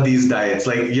thoughts about these diets?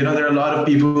 Like, there are a lot of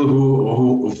people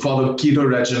who follow keto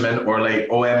regimen or like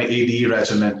OMAD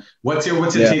regimen. What's your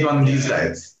Yeah, take on these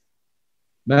diets?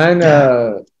 man.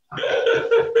 Yeah.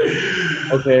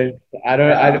 Okay, I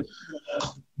don't. I Yeah. don't-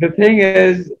 the thing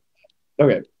is,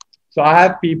 okay. So I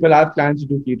have people. I have clients who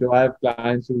do keto. I have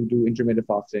clients who do intermittent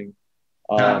fasting.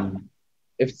 Yeah.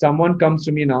 If someone comes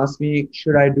to me and asks me,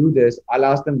 should I do this? I'll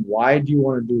ask them, why do you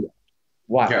want to do that?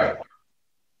 Why? Yeah.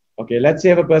 Okay, let's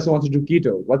say if a person wants to do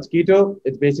keto. What's keto?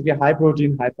 It's basically a high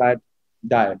protein, high fat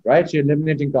diet, right? So you're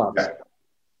eliminating carbs. Yeah.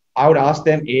 I would ask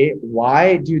them, A,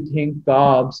 why do you think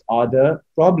carbs are the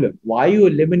problem? Why are you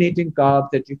eliminating carbs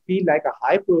that you feel like a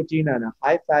high protein and a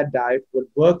high fat diet would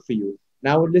work for you?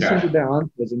 And I would listen to Yeah. their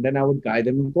answers and then I would guide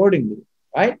them accordingly,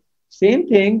 right? Same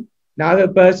thing. Now, if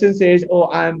a person says, oh,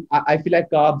 I feel like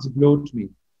carbs bloat me,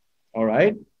 all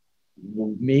right?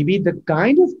 Maybe the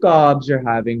kind of carbs you're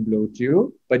having bloat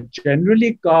you, but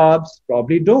generally carbs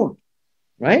probably don't,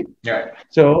 right? Yeah.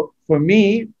 So for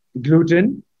me,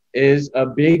 gluten is a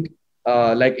big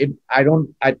like it. I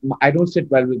don't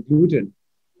sit well with gluten,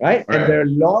 right? And Right.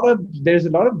 there's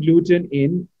a lot of gluten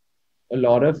in a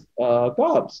lot of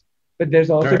carbs, but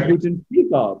there's also Right. gluten-free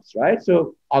carbs, right?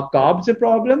 So are carbs a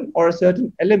problem or a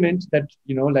certain element that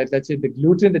like let's say the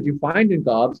gluten that you find in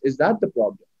carbs, is that the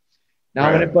problem? Now,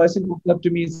 when a Right. person comes up to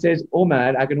me and says, "Oh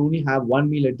man, I can only have one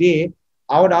meal a day,"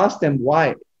 I would ask them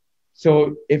why. So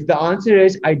if the answer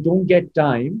is I don't get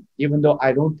time, even though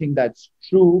I don't think that's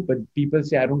true, but people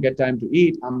say I don't get time to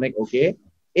eat, I'm like, okay,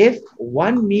 if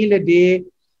one meal a day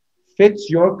fits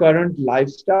your current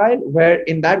lifestyle, where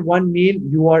in that one meal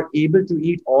you are able to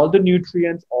eat all the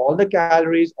nutrients, all the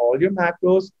calories, all your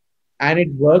macros, and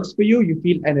it works for you, you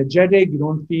feel energetic, you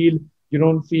don't feel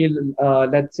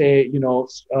let's say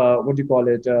what do you call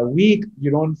it, weak, you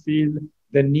don't feel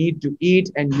the need to eat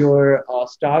and you're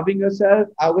starving yourself,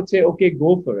 I would say, okay,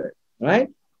 go for it, right?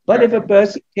 But if a Yeah.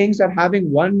 person thinks that having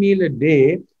one meal a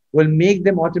day will make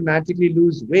them automatically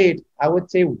lose weight, I would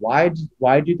say, why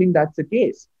do you think that's the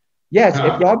case? Yes, it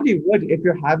Yeah. probably would if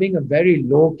you're having a very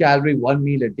low calorie one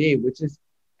meal a day, which is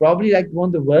probably like one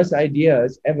of the worst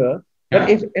ideas ever. But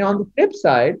if Yeah. and on the flip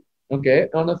side, okay,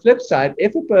 on the flip side,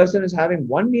 if a person is having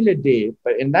one meal a day,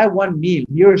 but in that one meal,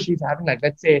 he or she's having like,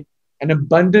 let's say, an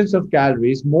abundance of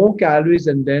calories, more calories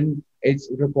than then it's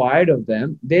required of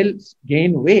them, they'll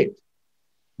gain weight.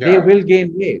 They Yeah. will gain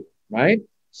weight, right?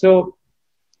 So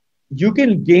you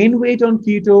can gain weight on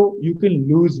keto, you can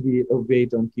lose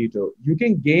weight on keto. You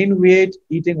can gain weight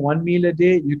eating one meal a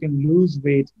day, you can lose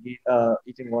weight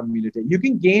eating one meal a day. You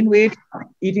can gain weight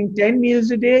eating 10 meals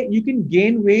a day, you can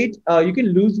gain weight, you can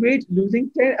lose weight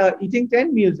eating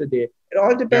 10 meals a day. It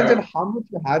all depends on Yeah. how much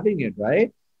you're having it,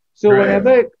 right? So Right.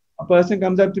 whenever a person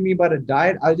comes up to me about a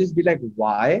diet, I'll just be like,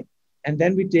 why? And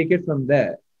then we take it from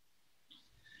there.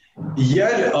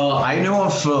 Yeah. I know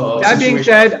of That being situations.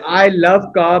 said, I love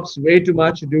carbs way too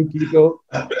much to do keto.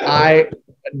 I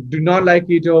do not like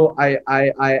keto.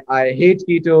 I hate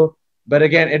keto. But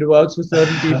again, it works for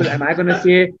certain people. Am I gonna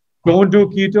say don't do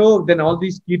keto, then all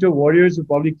these keto warriors will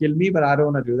probably kill me, but I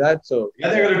don't want to do that. So Yeah,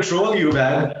 they're gonna troll you,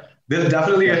 man. They're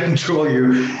definitely yeah. gonna troll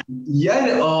you.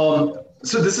 Yeah.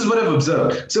 So this is what I've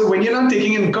observed. So when you're not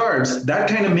taking in carbs, that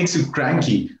kind of makes you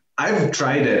cranky. I've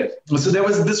tried it. So there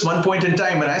was this one point in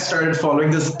time when I started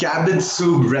following this cabbage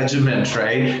soup regiment,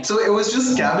 right? So it was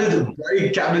just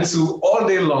cabbage soup all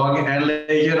day long, and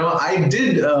I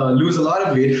did lose a lot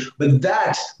of weight, but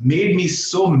that made me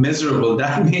so miserable.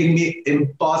 That made me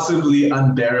impossibly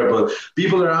unbearable.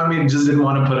 People around me just didn't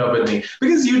want to put up with me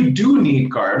because you do need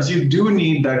carbs, you do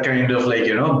need that kind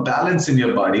of balance in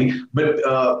your body, but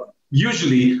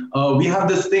usually we have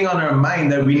this thing on our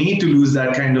mind that we need to lose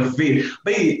that kind of weight.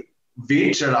 But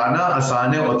wait चढ़ाना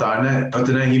आसान है उतारना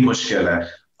उतना ही मुश्किल है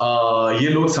ये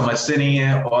लोग समझते नहीं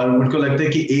है और उनको लगता है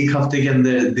कि एक हफ्ते के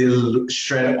अंदर they'll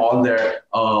shred all their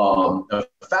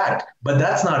fat, but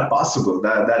that's not possible.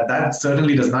 That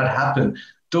certainly does not happen.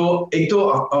 तो एक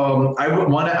तो I would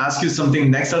want to ask you something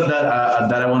next up that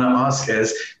I want to ask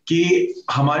is कि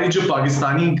हमारी जो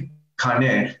पाकिस्तानी खाने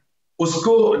हैं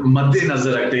उसको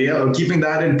मद्देनजर रखते हैं, keeping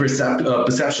that in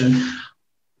perception,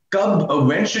 कब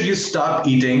when should you stop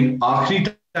eating? आखिरी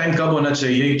टाइम कब होना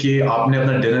चाहिए कि आपने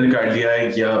अपना डिनर कर लिया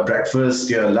है या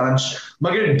ब्रेकफास्ट या लंच?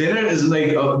 मगर डिनर इज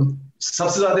लाइक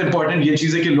सबसे ज्यादा इंपॉर्टेंट ये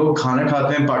चीज है कि लोग खाना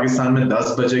खाते हैं पाकिस्तान में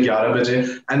 10 बजे 11 बजे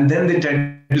and then they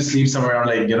tend to sleep somewhere around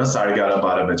 11:30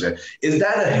 12 baje. Is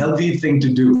that a healthy thing to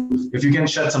do? If you can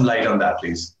shed some light on that,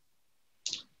 please.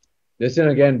 Listen,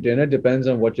 again, dinner depends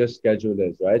on what your schedule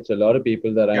is, right? So a lot of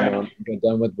people that I know get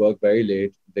done with work very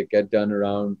late. They get done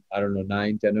around, I don't know,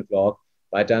 9, 10 o'clock.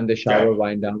 By the time they shower,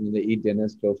 wind down, and they eat dinner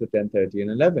close to 10:30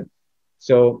 and 11.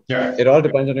 So it all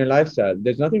depends on your lifestyle.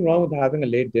 There's nothing wrong with having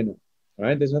a late dinner,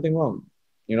 right? There's nothing wrong.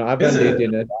 I've done late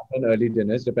dinners, I've done early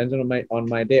dinners. Depends on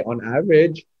my day. On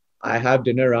average, I have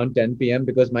dinner around 10 p.m.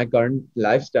 because my current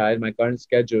lifestyle, my current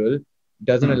schedule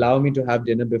doesn't allow me to have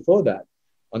dinner before that.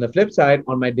 On the flip side,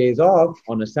 on my days off,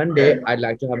 on a Sunday, I'd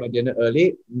like to have my dinner early.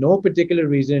 No particular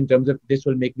reason in terms of this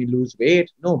will make me lose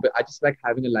weight. No, but I just like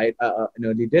having an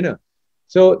early dinner.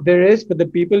 So there is, for the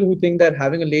people who think that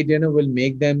having a late dinner will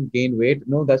make them gain weight.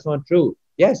 No, that's not true.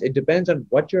 Yes, it depends on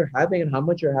what you're having and how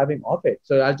much you're having of it.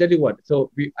 So I'll tell you what.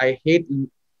 So I hate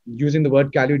using the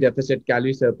word calorie deficit,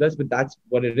 calorie surplus, but that's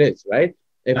what it is, right?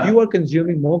 If you are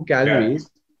consuming more calories,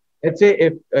 let's say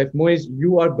if Moise,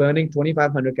 you are burning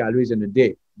 2,500 calories in a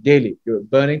day, daily, you're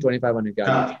burning 2,500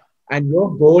 calories, and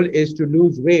your goal is to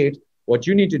lose weight, what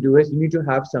you need to do is you need to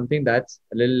have something that's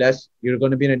a little less, you're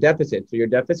going to be in a deficit. So your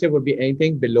deficit would be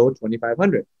anything below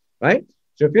 2,500, right?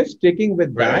 So if you're sticking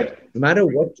with that, no matter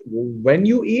when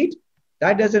you eat,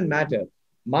 that doesn't matter.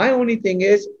 My only thing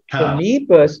is, for me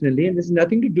personally, and this is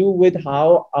nothing to do with how,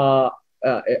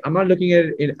 I'm not looking at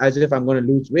it as if I'm going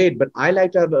to lose weight, but I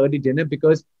like to have an early dinner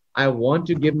because I want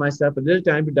to give myself a little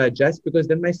time to digest, because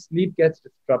then my sleep gets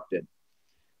disrupted,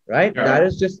 right? That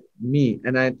is just me.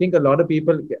 And I think a lot of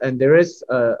people, and there is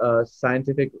a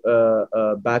scientific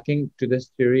backing to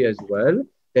this theory as well,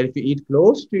 that if you eat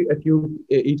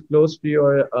close to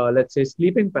your, let's say,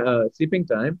 sleeping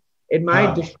time, it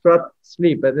might disrupt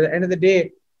sleep. But at the end of the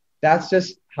day, that's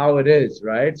just how it is,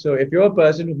 right? So if you're a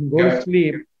person who can go to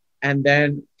sleep and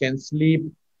then can sleep,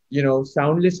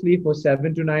 soundlessly for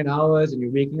 7 to 9 hours and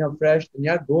you're waking up fresh, then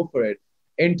yeah, go for it.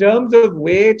 In terms of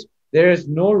weight, there is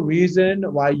no reason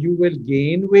why you will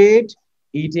gain weight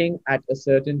eating at a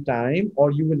certain time,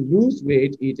 or you will lose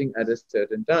weight eating at a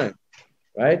certain time,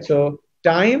 right? So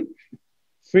time,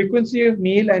 frequency of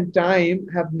meal and time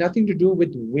have nothing to do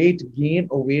with weight gain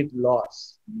or weight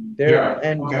loss. There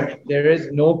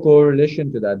is no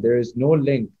correlation to that. There is no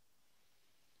link.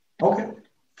 Okay.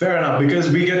 Fair enough, because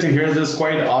we get to hear this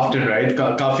quite often, right?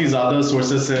 काफी ज़्यादा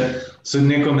sources से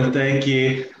सुनने को मिलता है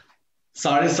कि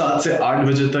 7:30 से 8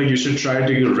 बजे तक you should try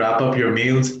to wrap up your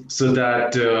meals so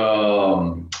that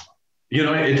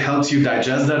it helps you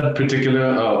digest that particular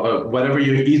whatever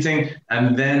you're eating,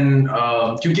 and then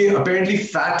क्योंकि apparently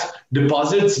fat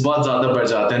deposits बहुत ज़्यादा बढ़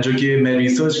जाते हैं, जो कि मैं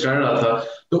research कर रहा था,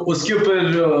 तो उसके ऊपर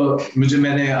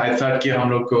I thought कि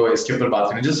हम लोग को इसके ऊपर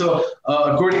बात करनी चाहिए. So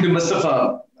according to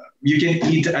Mustafa, you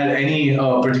can eat at any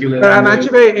particular. But I'm actually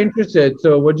very interested.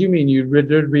 So what do you mean? You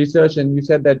did research and you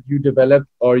said that you develop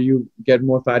or you get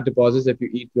more fat deposits if you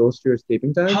eat close to your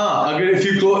sleeping time? If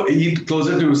you eat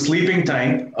closer to sleeping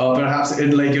time, perhaps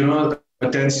it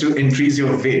tends to increase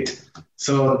your weight.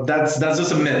 So that's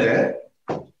just a myth,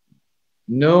 eh?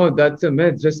 No, that's a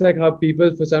myth. Just like how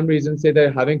people for some reason say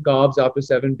that having carbs after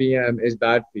 7 p.m. is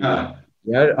bad for you.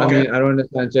 Yeah, I mean, I don't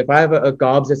understand. So if I have a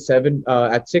carbs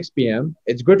at 6 p.m.,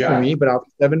 it's good for me, but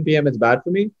after 7 p.m. it's bad for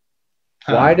me.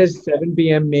 Why does 7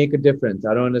 p.m. make a difference?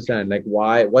 I don't understand. Like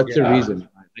why? What's the reason?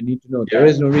 I need to know. There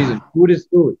Yeah. is no reason. Food is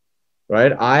food,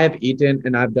 right? I have eaten,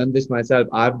 and I've done this myself.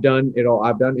 I've done,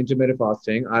 I've done intermittent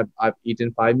fasting. I've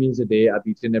eaten 5 meals a day. I've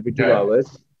eaten every two Okay. hours.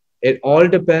 It all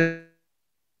depends on what you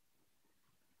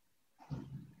want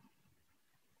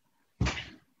to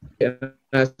eat.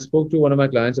 And I spoke to one of my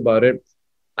clients about it.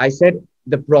 I said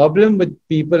the problem with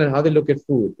people and how they look at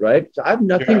food, right? So I have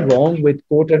nothing Yeah. wrong with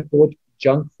quote unquote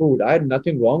junk food. I have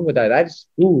nothing wrong with that. That's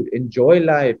food. Enjoy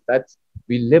life. That's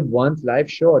we live once, life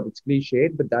short. It's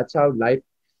cliched, but that's how life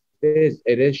is.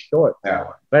 It is short.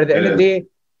 But at the Yeah. end of the day, It is.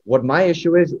 what my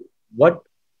issue is, what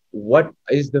what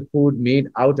is the food made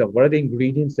out of? What are the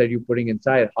ingredients that you're putting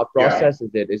inside? How processed Yeah.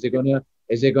 is it? Is it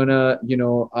gonna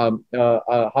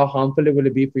how harmful it will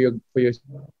it be for your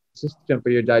system, for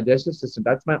your digestive system?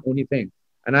 That's my only thing.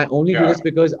 And I only do this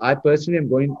because Yeah. I personally am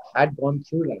gone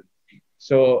through that.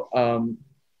 So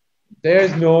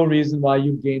there's no reason why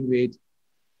you gain weight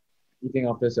eating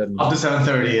after a certain After time.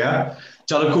 7:30, yeah.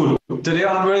 Chalo, cool. Today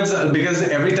onwards, because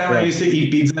every time I Yeah. used to eat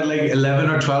pizza at like 11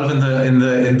 or 12 in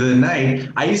the night,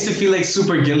 I used to feel like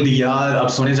super guilty. Yeah, ab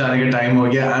sone jaane ka time ho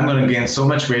gaya. I'm gonna gain so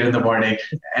much weight in the morning.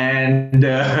 And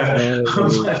No.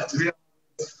 but,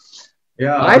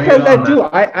 yeah, I bring it felt on, that man. too.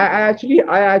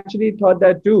 I actually thought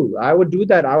that too. I would do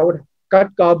that. I would cut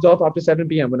carbs off after 7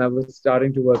 p.m. when I was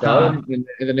starting to work out. Huh. In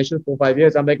the initial 4 5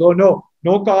 years, I'm like, oh no,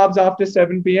 no carbs after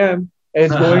 7 p.m.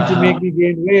 It's going to make me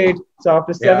gain weight. So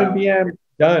after Yeah, 7 p.m.,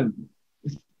 done.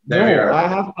 there we No, I are.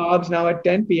 have carbs now at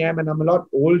 10 p.m. and I'm a lot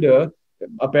older.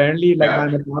 Apparently, like my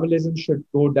Yeah. metabolism should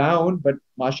go down, but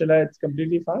mashallah, it's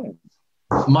completely fine.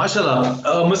 Mashallah.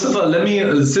 Mustafa,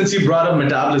 since you brought up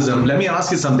metabolism, let me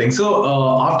ask you something. So,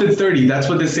 after 30, that's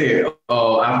what they say.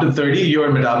 After 30,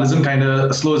 your metabolism kind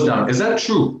of slows down. Is that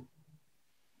true?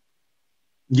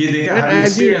 Man, Have you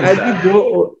experienced that?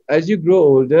 as you grow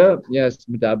older, yes,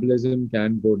 metabolism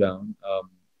can go down.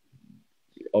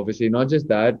 Obviously, not just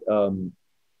that.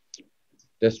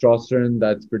 Testosterone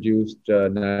that's produced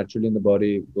naturally in the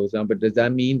body goes down. But does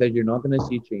that mean that you're not going to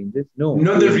see changes? No,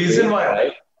 No, you the reason embrace why,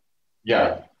 life. yeah.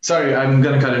 Sorry, I'm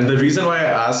gonna cut in. The reason why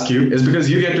I ask you is because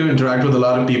you get to interact with a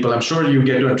lot of people. I'm sure you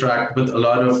get to interact with a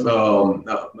lot of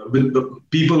with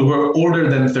people who are older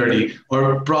than 30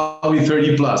 or probably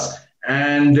 30 plus.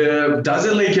 And does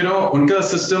it like unka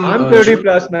system I'm 30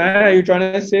 plus, man. Are you trying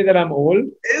to say that I'm old?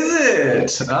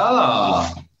 is it?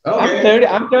 Ah, I'm okay. 30.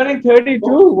 I'm turning 32.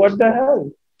 Oh, What the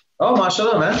hell? oh,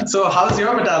 mashallah, man. So how's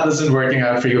your metabolism working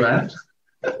out for you, man?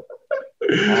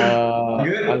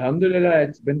 Good. Alhamdulillah,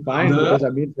 it's been fine because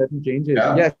Alhamdulillah. I made certain changes.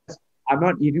 Yeah. Yes, I'm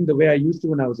not eating the way I used to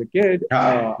when I was a kid.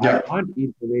 Yeah. I Yeah. can't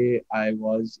eat the way I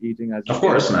was eating as a Of kid.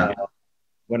 course, man.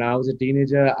 When I was a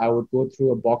teenager, I would go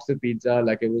through a box of pizza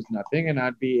like it was nothing, and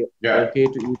I'd be Yeah. okay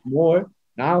to eat more.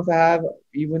 Now, if I have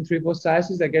even three, four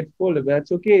slices, I get full. But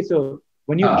that's okay. So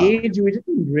when you Ah, age, you just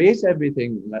embrace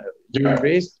everything. Like, you yeah.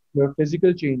 embrace your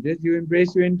physical changes, you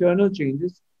embrace your internal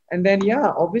changes, and then yeah,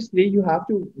 obviously you have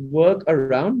to work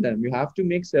around them. You have to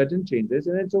make certain changes,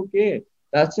 and it's okay.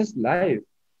 That's just life.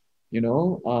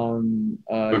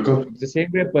 Bilkul. The same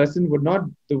way a person would not,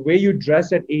 the way you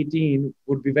dress at 18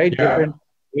 would be very Yeah. different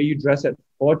the way you dress at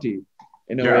 40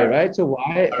 in a way, Yeah. right? So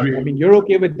why, I Agree. mean, you're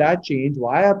okay with that change.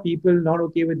 Why are people not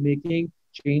okay with making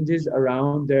changes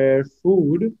around their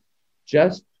food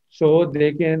just so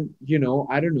they can,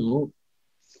 I don't know,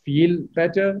 feel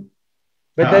better?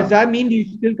 But does Huh. that mean you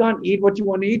still can't eat what you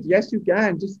want to eat? Yes, you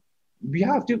can. Just we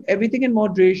have to everything in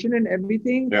moderation and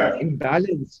everything Yeah. in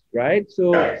balance, right? So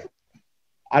Yeah.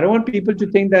 I don't want people to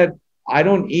think that I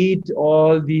don't eat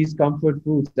all these comfort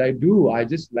foods. I do. I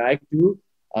just like to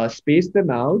space them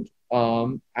out.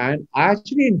 And I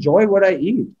actually enjoy what I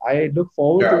eat. I look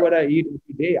forward to Yeah. what I eat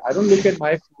every day. I don't look at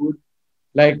my food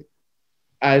like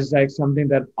as like something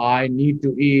that I need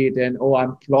to eat and oh,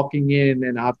 I'm clocking in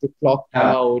and I have to clock Huh.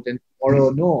 out and tomorrow.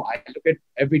 No, I look at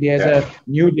every day as a Yeah.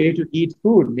 new day to eat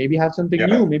food. Maybe have something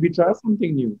new. Yeah. Maybe try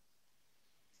something new.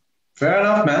 Fair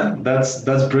enough, man.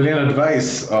 That's brilliant advice.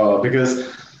 Because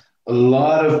a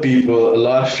lot of people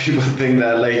think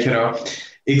that like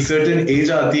एक certain age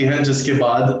आती है जिसके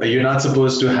बाद you're not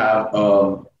supposed to have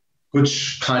कुछ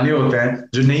खाने होते हैं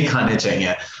जो नहीं खाने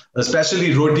चाहिए, especially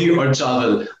roti or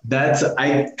chawal. That's I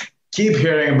keep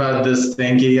hearing about this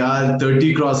thing कि यार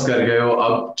 30 क्रॉस कर गए हो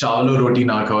अब चावल और रोटी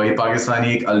ना खाओ. ये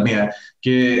पाकिस्तानी एक अलमिया है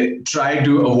कि try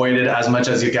to avoid it as much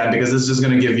as you can because it's just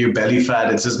going to give you belly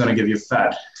fat. It's just going to give you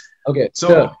fat. Okay So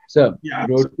sir yeah.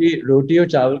 रोटी रोटी और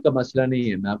चावल का मसला नहीं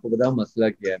है. मैं आपको बताऊं मसला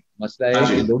क्या है. मसला हाँ है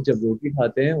कि जी. लोग जब रोटी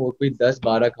खाते हैं वो कोई 10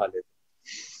 12 खा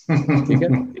लेते हैं. ठीक है.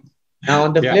 Now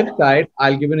on the Yeah. flip side,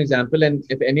 I'll give you an example, and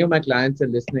if any of my clients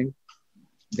are listening,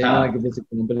 they know I Huh. give this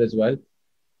example as well.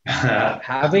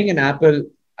 Having an apple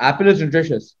apple is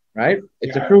nutritious, right?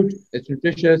 It's a Yeah. fruit. It's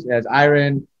nutritious. It has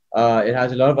iron. It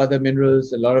has a lot of other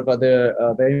minerals, a lot of other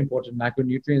very important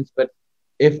macronutrients. But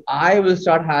if I will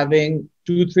start having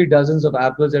two, three dozens of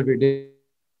apples every day,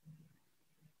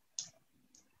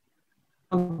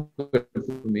 not good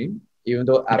for me, even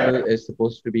though apple is Yeah.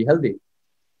 supposed to be healthy,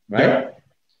 right? Yeah.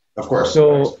 Of course. So,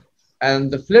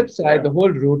 and the flip side, the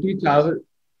whole roti chawal,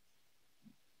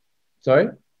 sorry.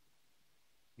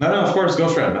 No, no, of course, go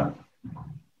for it, man.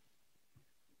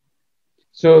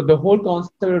 So the whole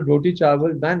concept of roti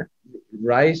chawal, man,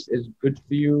 rice is good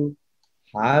for you.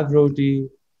 Have roti,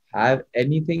 have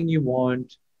anything you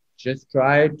want. Just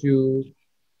try to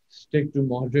stick to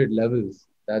moderate levels.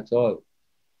 That's all.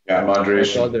 Yeah, That's all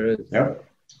moderation. there is. Yep,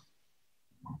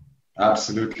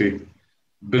 absolutely.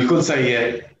 बिल्कुल सही है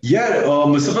यार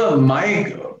Mustafa my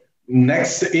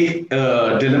next एक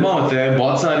dilemma होता है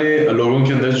बहुत सारे लोगों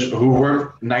के अंदर who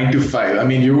work 9 to 5. I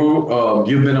mean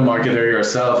you've been a marketer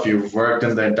yourself, you've worked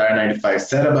in the entire 9 to 5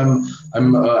 setup.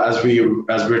 I'm as we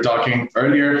were talking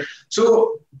earlier,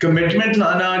 so commitment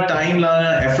लाना, time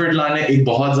लाना, effort लाना एक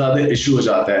बहुत ज्यादा issue हो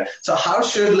जाता है. So how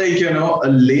should, like, a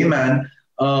layman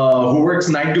who works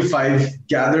 9 to 5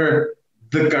 gather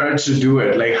the courage to do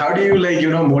it? Like, how do you, like,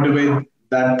 motivate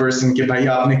that person कि भाई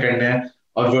आपने करना है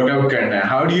और वर्कआउट करना है?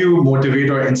 How do you motivate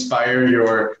or inspire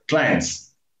your clients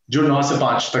जो 9 से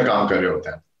 5 तक काम कर रहे होते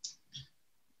हैं?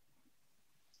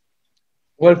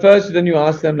 Well, first, then you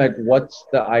ask them like, what's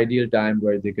the ideal time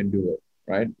where they can do it,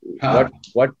 right? हाँ.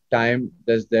 What time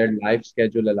does their life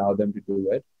schedule allow them to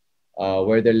do it?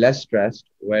 Where they're less stressed,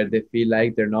 where they feel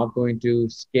like they're not going to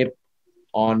skip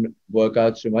on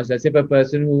workouts too much. Let's say if a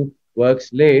person who works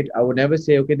late, I would never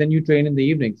say, okay, then you train in the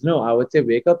evenings. No, I would say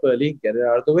wake up early, get it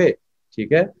out of the way.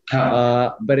 Okay?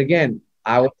 हाँ. But again,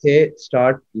 I would say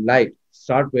start light.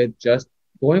 Start with just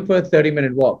going for a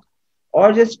 30-minute walk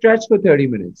or just stretch for 30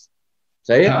 minutes.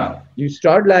 Right? हाँ. You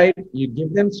start light, you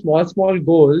give them small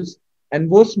goals,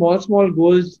 and those small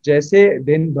goals, जैसे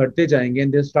दिन बढ़ते जाएंगे,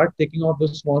 and they start ticking off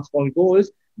those small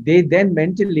goals, they then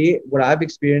mentally, what I've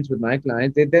experienced with my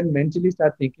clients, they then mentally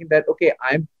start thinking that, okay,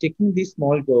 I'm ticking these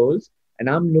small goals and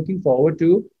I'm looking forward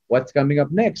to what's coming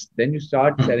up next. Then you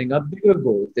start setting up bigger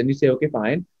goals. Then you say, okay,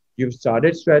 fine, you've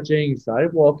started stretching, you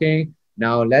started walking.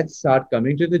 Now let's start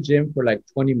coming to the gym for like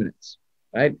 20 minutes,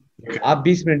 right? आप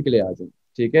 20 minute के लिए आ जाओ.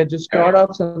 ठीक है, just start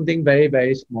off something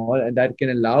very small, and that can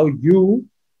allow you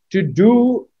to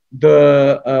do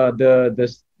the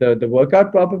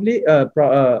workout properly,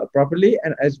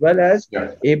 and as well as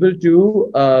Yeah. able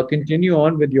to continue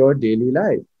on with your daily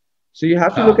life. So you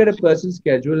have to look हाँ. at a person's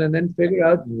schedule and then figure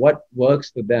out what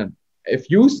works for them. If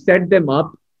you set them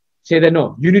up, say that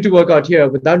no, you need to work out here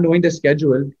without knowing the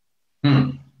schedule,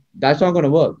 that's not going to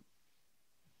work.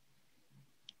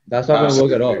 That's not going to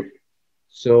work at all. Absolutely.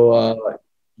 So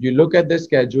you look at the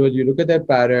schedule, you look at their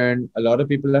pattern. A lot of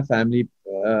people have families.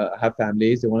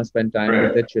 They want to spend time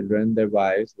with their Right. children, their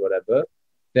wives, whatever,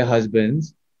 their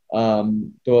husbands.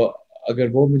 तो अगर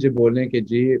वो मुझे बोलें कि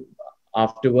जी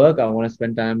after work I want to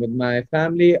spend time with my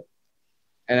family,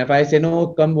 and if I say no,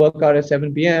 come work out at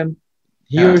 7 p.m.,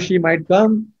 he or हाँ. she might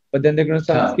come, but then they're going to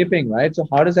start हाँ. skipping, right? So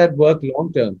how does that work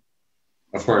long term?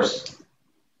 Of course.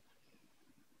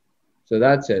 So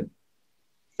that's it.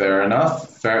 Fair enough.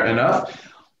 Fair enough.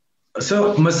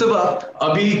 So Mustafa,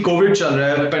 अभी Covid चल रहा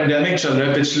है, pandemic चल रहा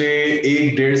है पिछले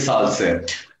 1-1.5 साल से,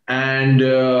 एंड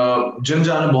जिम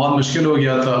जाना बहुत मुश्किल हो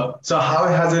गया था. So how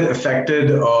has it affected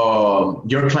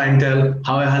your clientele?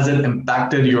 How has it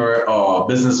impacted your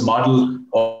business model?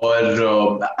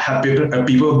 Or have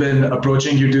people been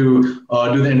approaching you to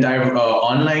do the entire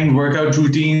online workout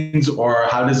routines, or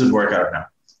how does it work out now?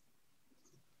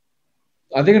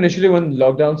 I think initially when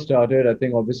lockdown started, I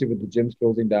think obviously with the gyms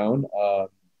closing down,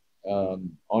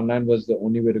 online was the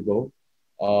only way to go.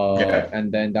 Yeah.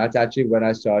 And then that's actually when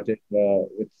I started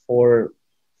with 4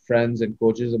 friends and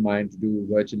coaches of mine to do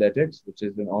Virtualetics, which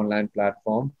is an online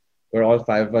platform where all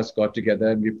 5 of us got together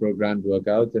and we programmed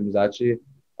workouts. And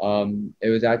it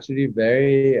was actually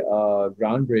very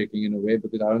groundbreaking in a way,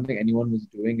 because I don't think anyone was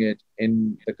doing it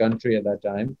in the country at that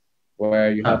time,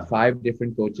 where you have 5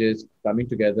 different coaches coming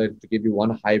together to give you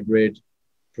one hybrid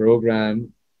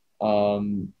program.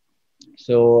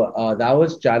 So that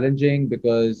was challenging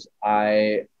because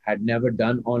I had never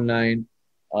done online.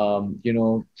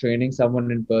 Training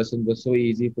someone in person was so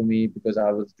easy for me because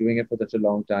I was doing it for such a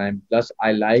long time. Plus,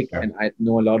 I like, Yeah. and I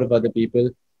know a lot of other people,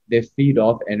 they feed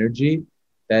off energy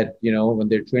that, when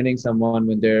they're training someone,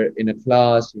 when they're in a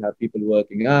class, you have people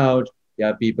working out, you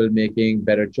have people making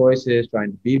better choices,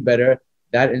 trying to be better.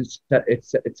 That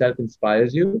itself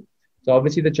inspires you. So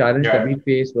obviously the challenge that we Yeah.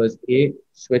 faced was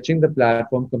switching the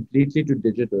platform completely to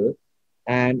digital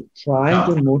and trying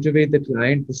to No. motivate the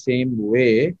client the same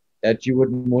way that you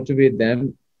would motivate them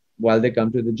while they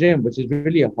come to the gym, which is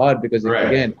really hard because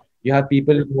again, Right. you have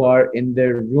people who are in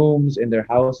their rooms, in their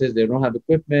houses, they don't have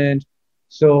equipment.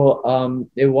 So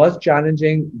it was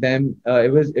challenging them.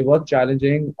 It was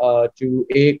challenging to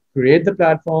create the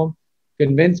platform,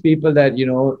 convince people that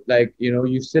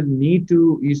you still need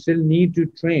to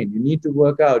train, you need to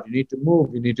work out, you need to move,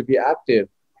 you need to be active.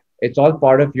 It's all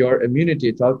part of your immunity.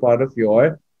 It's all part of your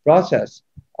process.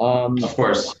 Um, Of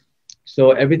course. so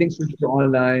everything switched to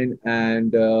online,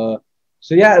 and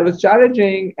so yeah, it was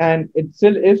challenging, and it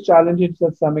still is challenging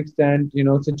to some extent.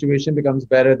 Situation becomes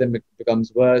better, then it becomes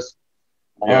worse.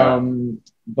 Yeah.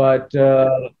 But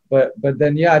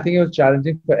then yeah, I think it was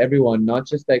challenging for everyone, not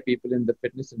just like people in the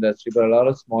fitness industry, but a lot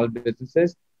of small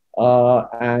businesses.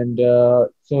 And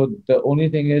so the only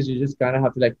thing is you just kind of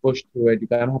have to like push through it. You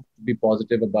kind of have to be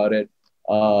positive about it.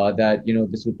 That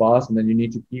this will pass, and then you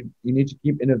need to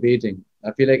keep innovating.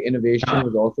 I feel like innovation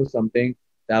was also something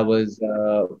that was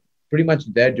pretty much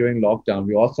there during lockdown.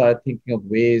 We all started thinking of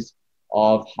ways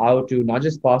of how to not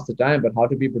just pass the time, but how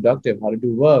to be productive, how to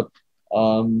do work.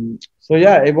 So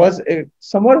yeah, it was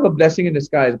somewhat of a blessing in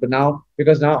disguise. But now,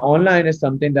 because now online is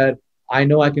something that I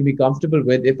know I can be comfortable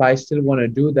with if I still want to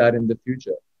do that in the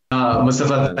future.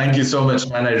 Mustafa, And thank you so much,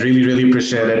 man. I really, really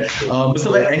appreciate it.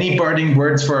 Mustafa, any parting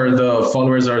words for the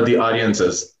followers or the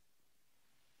audiences?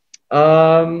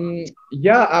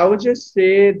 yeah, I would just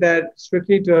say that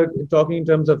strictly talking in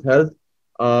terms of health,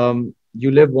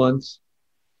 you live once.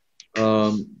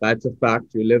 That's a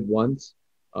fact. You live once.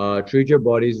 Treat your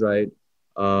bodies right.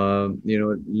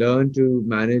 Learn to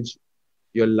manage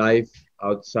your life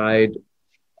outside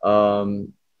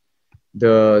um,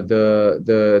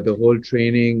 the whole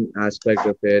training aspect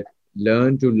of it.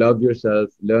 Learn to love yourself.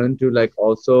 Learn to like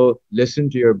also listen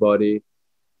to your body.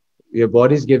 Your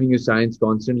body's giving you signs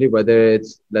constantly, whether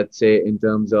it's, let's say, in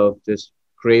terms of just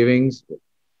cravings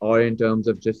or in terms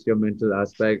of just your mental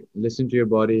aspect. Listen to your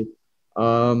body,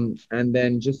 and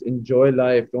then just enjoy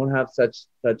life. Don't have such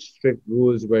strict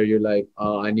rules where you're like,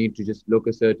 I need to just look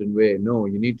a certain way. No,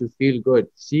 you need to feel good.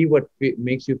 See what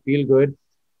makes you feel good,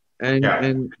 and, Yeah.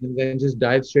 and and then just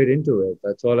dive straight into it.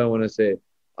 That's all I want to say.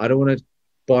 I don't want to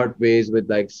part ways with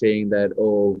like saying that,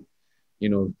 oh, you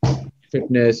know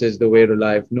fitness is the way to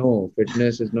life. No,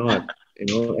 fitness is not.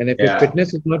 And if Yeah.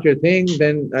 fitness is not your thing,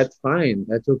 then that's fine.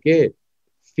 That's okay.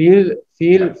 Feel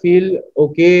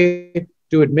okay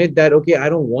to admit that, okay, I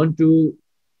don't want to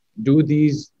do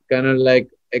these kind of like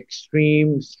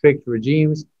extreme strict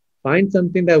regimes. Find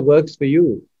something that works for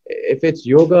you. If it's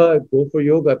yoga, go for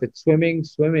yoga. If it's swimming.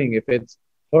 If it's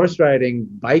horse riding,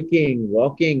 biking,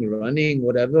 walking, running,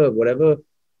 whatever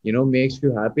makes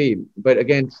you happy. But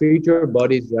again, treat your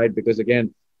bodies right, because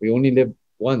again, we only live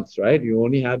once, right? You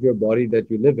only have your body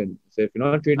that you live in. So if you're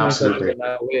not treating yourself in Absolutely.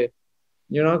 that way,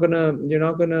 you're not gonna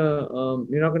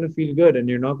feel good, and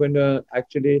you're gonna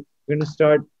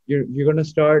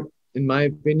start, in my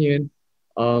opinion,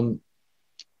 um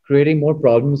creating more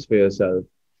problems for yourself.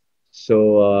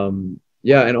 So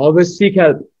yeah, and always seek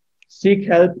help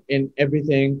in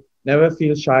everything. Never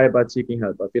feel shy about seeking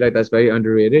help. I feel like that's very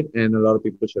underrated, and a lot of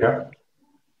people should Yeah.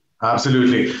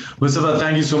 Absolutely. Mustafa,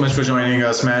 thank you so much for joining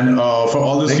us, man. For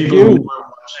all those thank people who you. were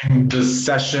watching this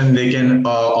session, they can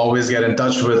always get in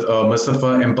touch with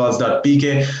Mustafa, impulse.pk.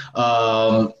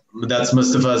 That's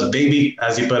Mustafa's baby,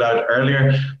 as he put out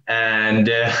earlier. And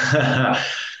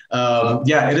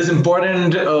yeah, it is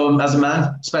important as a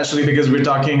man, especially because we're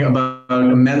talking about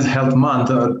Men's Health Month.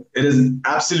 It is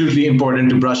absolutely important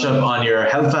to brush up on your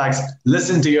health facts,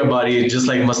 listen to your body, just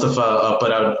like Mustafa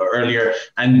put out earlier,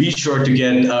 and be sure to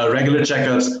get regular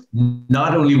checkups.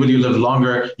 Not only will you live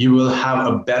longer, you will have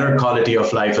a better quality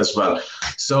of life as well.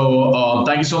 So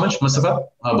thank you so much, Mustafa.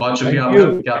 बहुत शुक्रिया Thank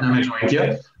आपका you. कि आपने हमें join किया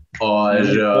और It was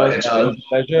it इंशाल्लाह was a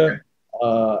pleasure,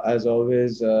 as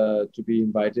always, to be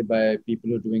invited by people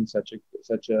who are doing such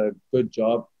a good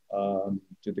job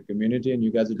to the community, and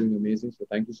you guys are doing amazing. So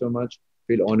thank you so much.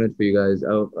 Feel honored for you guys.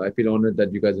 I feel honored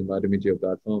that you guys invited me to your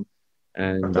platform,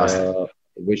 and fantastic.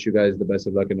 wish you guys the best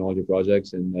of luck in all your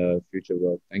projects and future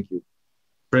work. Thank you.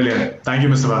 Brilliant. Thank you,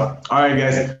 Mustafa. All right,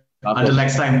 guys. Until Afam.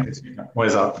 next time, it's what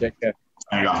is up? Take care.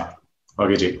 Signing off.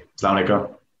 Okay, ji. Assalamu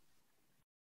alaikum.